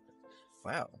about it.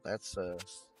 Wow, that's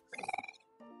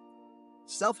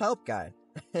self-help guy.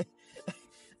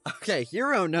 Okay,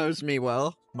 Hero knows me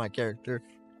well, my character.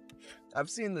 I've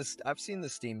seen the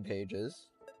Steam pages.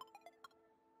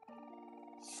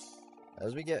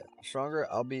 As we get stronger,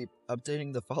 I'll be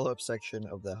updating the follow-up section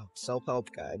of the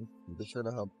self-help guide. Be sure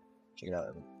to help check it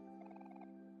out.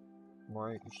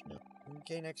 More, you should know.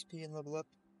 Gain XP and level up.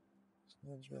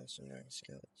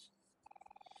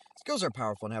 Skills are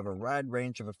powerful and have a wide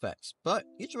range of effects, but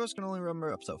each of us can only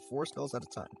remember up to 4 skills at a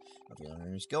time. If you learn a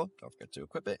new skill, don't forget to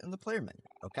equip it in the player menu,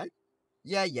 okay?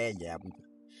 Yeah, can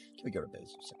we go to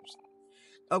base? Seriously.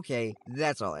 Okay,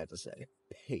 that's all I have to say.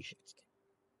 Patience.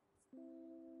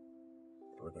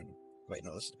 We're going to... Wait,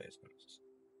 no, this is the base.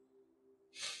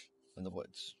 In the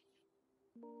woods.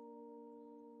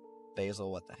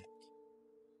 Basil, what the heck?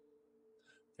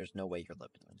 There's no way you're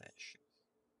living in that shit.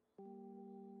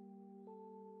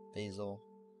 Basil,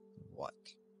 what?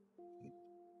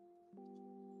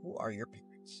 Who are your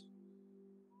parents?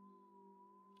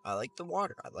 I like the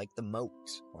water. I like the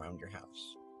moat around your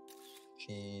house.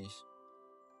 Jeez.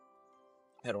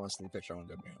 I don't want to see the picture. I want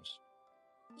to go to your house.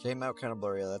 Came out kind of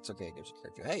blurry. That's okay. It gives you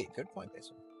character. Hey, good point,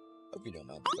 Basil. Hope you don't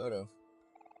mind the photo.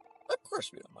 Of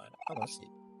course we don't mind. I want to see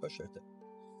it. Push right there.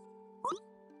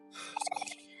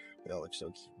 We all look so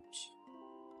cute.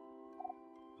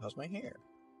 How's my hair?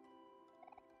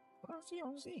 I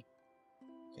want to see.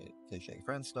 Okay, cliche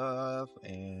friend stuff,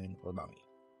 and what about me?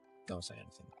 Don't say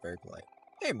anything. Very polite.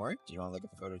 Hey, Maury, do you want to look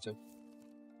at the photo too?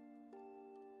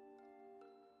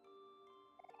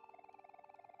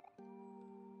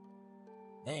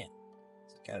 Man,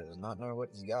 this guy does not know what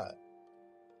he's got.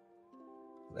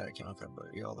 That I can't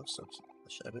remember. You all look so cute. I'll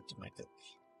shout it to my pitch.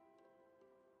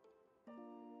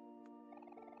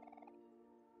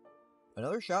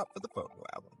 Another shot for the photo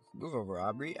album. Move over,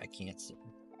 Aubrey. I can't see.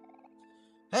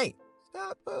 Hey,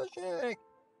 stop pushing!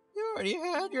 You already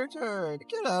had your turn.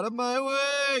 Get out of my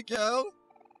way, Kel.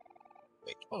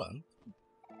 Wait, hold on.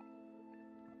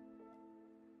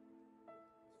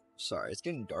 Sorry, it's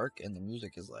getting dark and the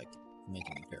music is like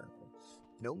making me paranoid.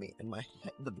 You know me, and my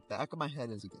head, the back of my head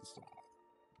is against it.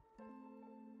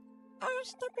 Oh,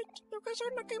 stop it! You guys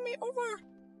are knocking me over.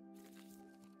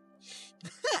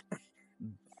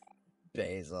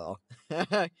 Basil,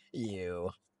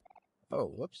 you. Oh,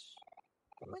 whoops.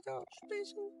 Oh my gosh,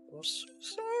 Basil. I'm so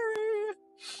sorry.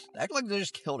 Act like they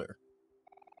just killed her.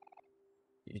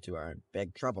 You two are in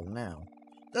big trouble now.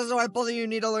 This is why both of you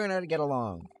need to learn how to get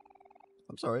along.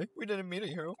 I'm sorry. We didn't mean it,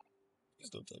 Hero.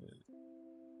 Just don't tell me.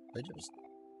 They just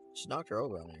knocked her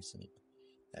over on accident.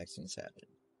 Accidents happen.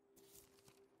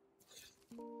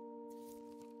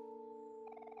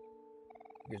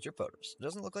 Here's your photos. It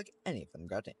doesn't look like any of them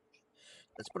got damaged.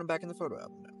 Let's put them back in the photo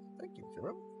album now. Thank you,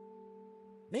 Hero.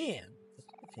 Man,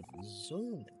 okay,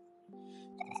 zoom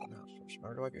in.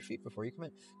 Smart to wipe your feet before you come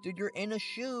in. Dude, you're in a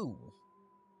shoe.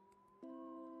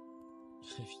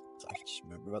 I just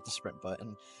remember about the sprint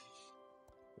button.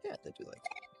 Yeah, they do like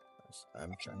that.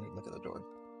 I'm trying to look at the door.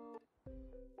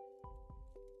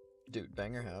 Dude,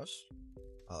 banger house.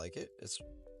 I like it. It's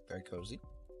very cozy.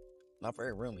 Not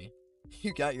very roomy.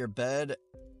 You got your bed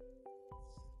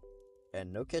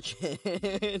and no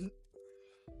kitchen.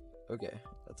 Okay,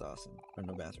 that's awesome. Or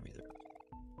no bathroom either.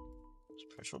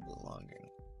 Special belonging.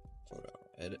 Photo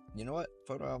edit. You know what?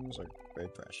 Photo albums are very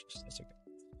precious. That's okay.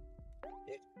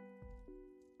 Yeah.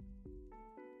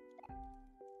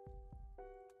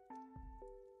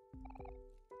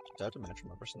 Did I have to match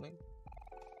them up or something?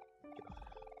 Yeah.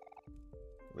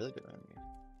 Really good memory.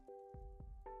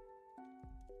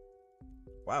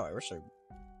 Wow, I wish I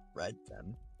read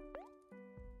them.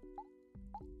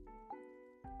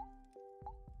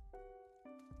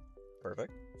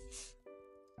 Perfect.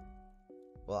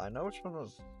 Well, I know which one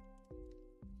was.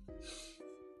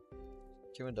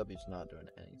 Q and W's not doing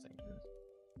anything.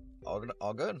 All good.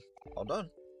 All good. All done.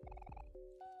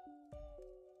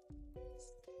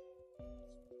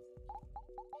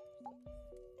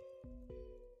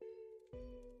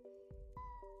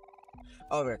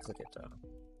 Oh, I gotta click it though.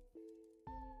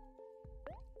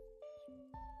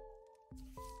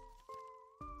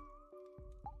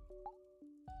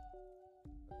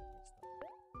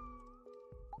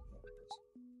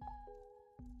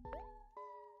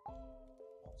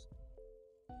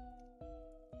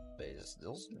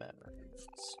 Basil's memories.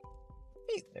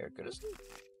 Hey, they're good as new.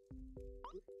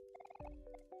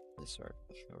 This sort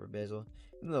over Basil.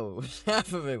 Even though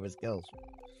half of it was Gil's.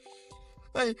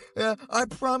 I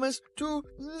promise to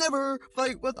never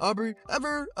fight with Aubrey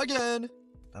ever again.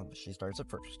 Oh, she starts it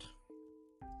first.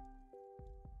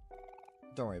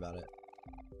 Don't worry about it.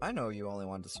 I know you only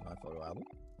wanted to see my photo album.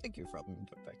 Thank you for helping me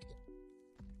put it back together.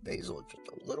 Basil is just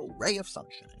a little ray of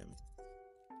sunshine.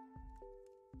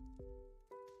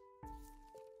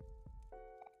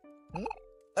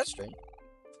 That's strange.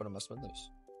 Photo must have been loose.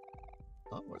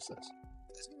 Oh, what's this?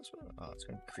 Oh, it's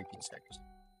going to be creepy stickers.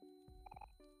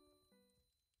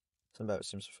 Something about it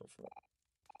seems to fulfill.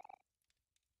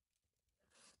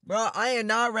 Bro, I am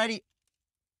not ready.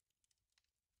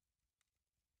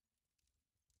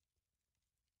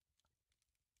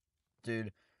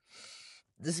 Dude,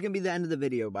 this is going to be the end of the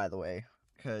video, by the way.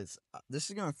 Because this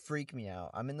is going to freak me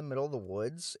out. I'm in the middle of the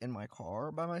woods in my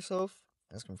car by myself.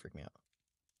 And it's going to freak me out.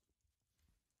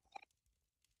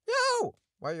 Yo!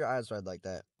 Why are your eyes red like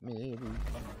that? Maybe.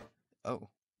 Oh,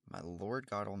 my Lord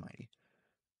God Almighty.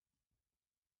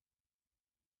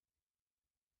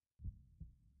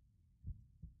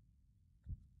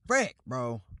 Frick,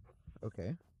 bro.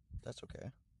 Okay. That's okay.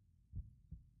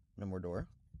 No more door.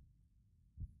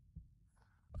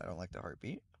 I don't like the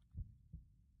heartbeat.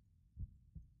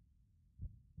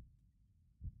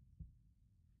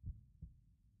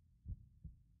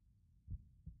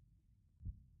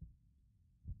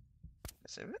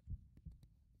 Save it.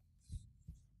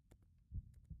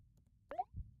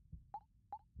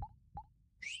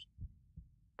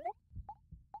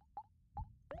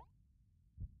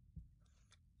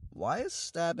 Why is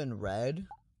stab in red?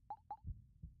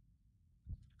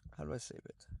 How do I save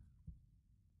it?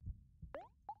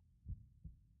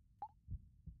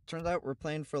 Turns out we're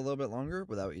playing for a little bit longer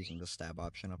without using the stab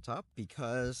option up top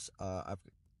because I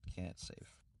can't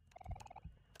save.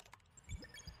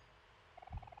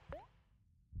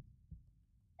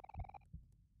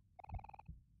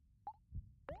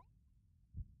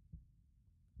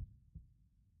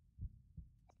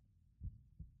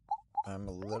 I'm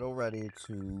a little ready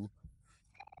to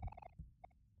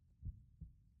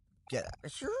get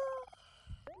out. Sure.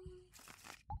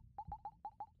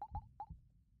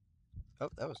 Oh,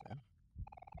 that was good.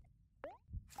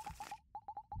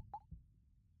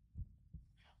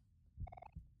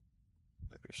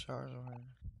 Maybe your stars over.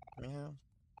 Yeah.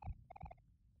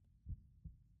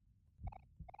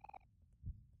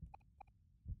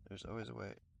 There's always a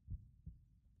way.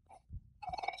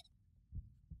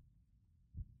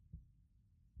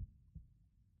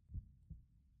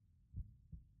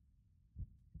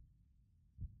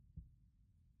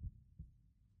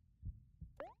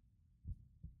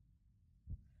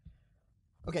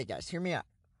 Okay, guys, hear me out.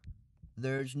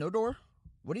 There's no door.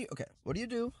 What do you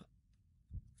do?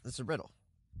 It's a riddle.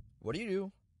 What do you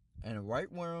do in a white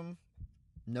room?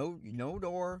 No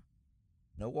door,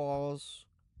 no walls,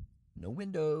 no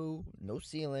window, no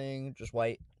ceiling, just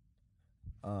white.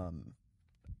 And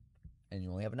you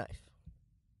only have a knife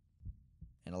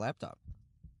and a laptop.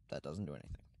 That doesn't do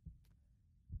anything.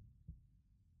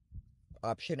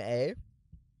 Option A,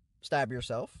 stab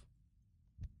yourself.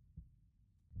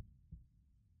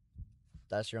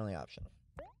 That's your only option.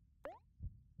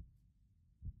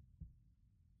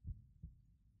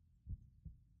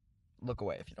 look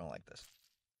away if you don't like this.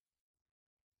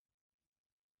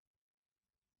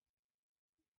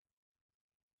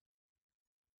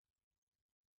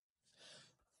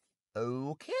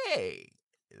 Okay.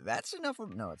 That's enough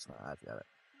of... No, it's not. I've got it.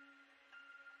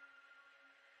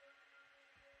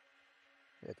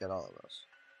 Yeah, get all of those.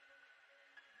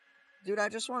 Dude, I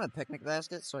just want a picnic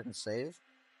basket so I can save.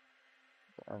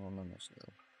 I don't remember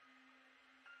still.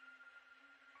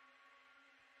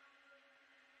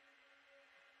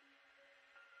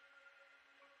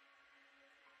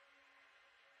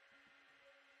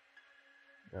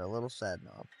 They're a little sad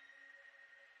now.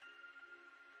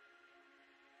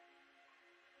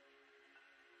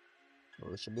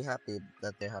 Well, we should be happy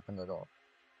that they happened at all.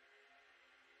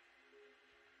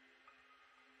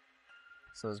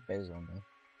 So is Basil on me.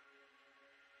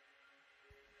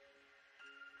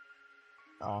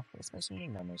 Oh, let's make some new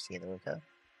memories together, okay?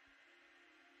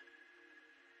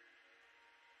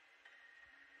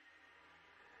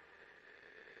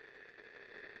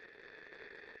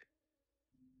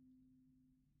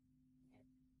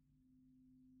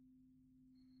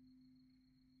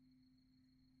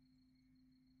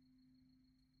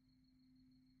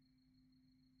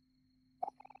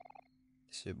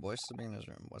 See, boy still be in his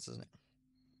room. What's his name?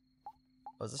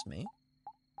 Oh, is this me?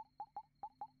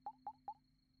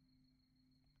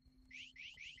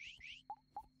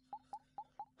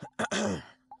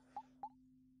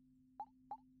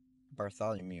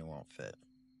 Bartholomew won't fit.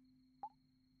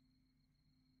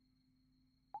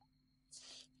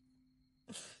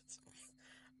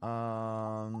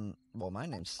 Well, my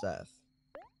name's Seth.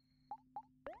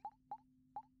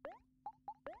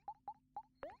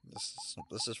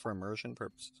 This is for immersion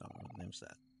purposes. So my name's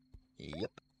Seth.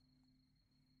 Yep.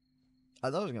 I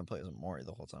thought I was gonna play as Mori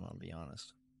the whole time, I'll be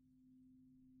honest.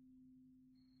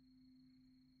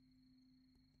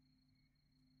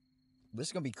 This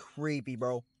is gonna be creepy,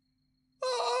 bro.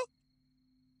 Ah!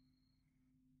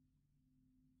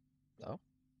 Oh?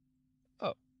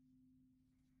 Oh.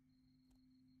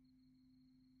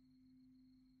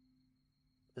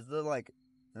 Is there like...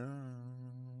 I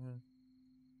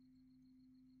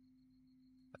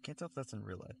can't tell if that's in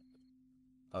real life.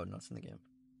 Oh, no, it's in the game.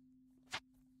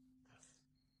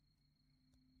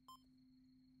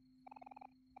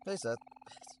 Hey, Seth.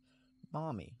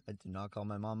 Mommy. I do not call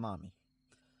my mom Mommy.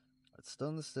 It's still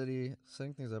in the city,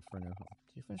 setting things up for a new home.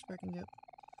 Did you finish packing yet?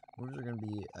 Movers are going to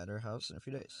be at our house in a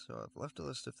few days, so I've left a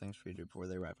list of things for you to do before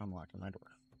they arrive. I'm locking my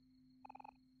door.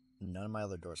 None of my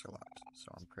other doors are locked,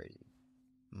 so I'm crazy.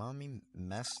 Mommy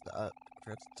messed up. I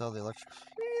forgot to tell the electric...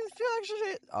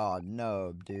 Oh,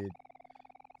 no, dude.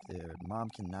 Dude, Mom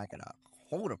cannot get a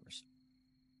hold of herself.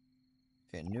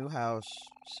 Okay, new house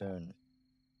soon.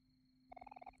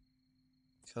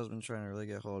 Cal's been trying to really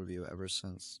get hold of you ever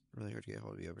since... Really hard to get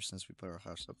hold of you ever since we put our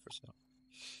house up for sale.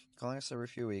 Calling us every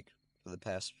week for the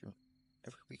past few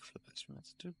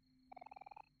months, dude.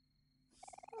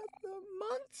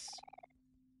 Months?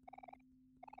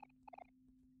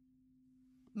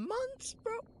 Months,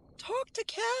 bro? Talk to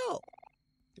Cal!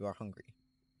 You are hungry.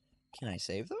 Can I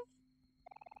save them?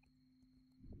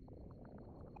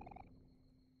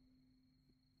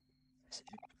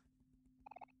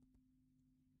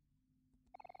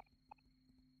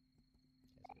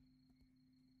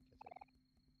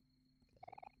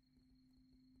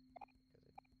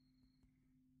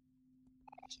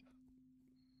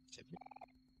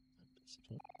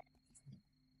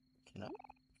 Can I?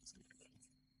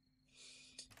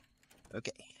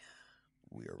 Okay.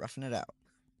 We are roughing it out.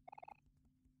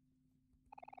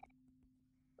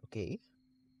 Okay.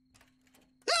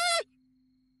 Ah!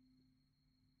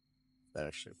 That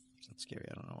actually sounds scary.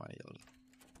 I don't know why I yelled.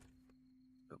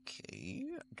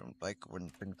 Okay. I don't like when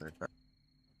things are dark.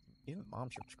 Even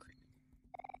Mom's room's creepy.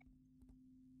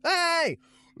 Hey!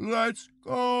 Let's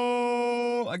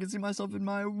go! I can see myself in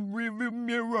my rearview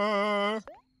mirror.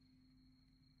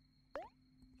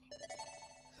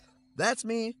 That's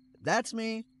me. That's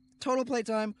me. Total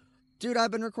playtime. Dude, I've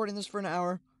been recording this for an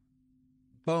hour.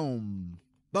 Boom.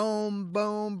 Boom,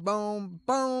 boom, boom,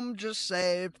 boom. Just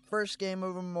saved. First game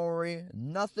over Mori.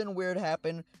 Nothing weird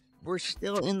happened. We're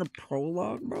still in the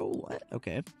prologue, bro. What?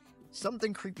 Okay.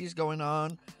 Something creepy's going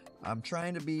on. I'm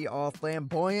trying to be all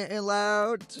flamboyant and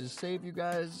loud to save you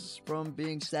guys from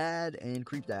being sad and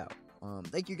creeped out.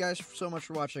 Thank you guys so much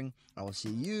for watching. I will see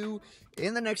you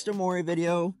in the next Mori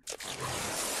video.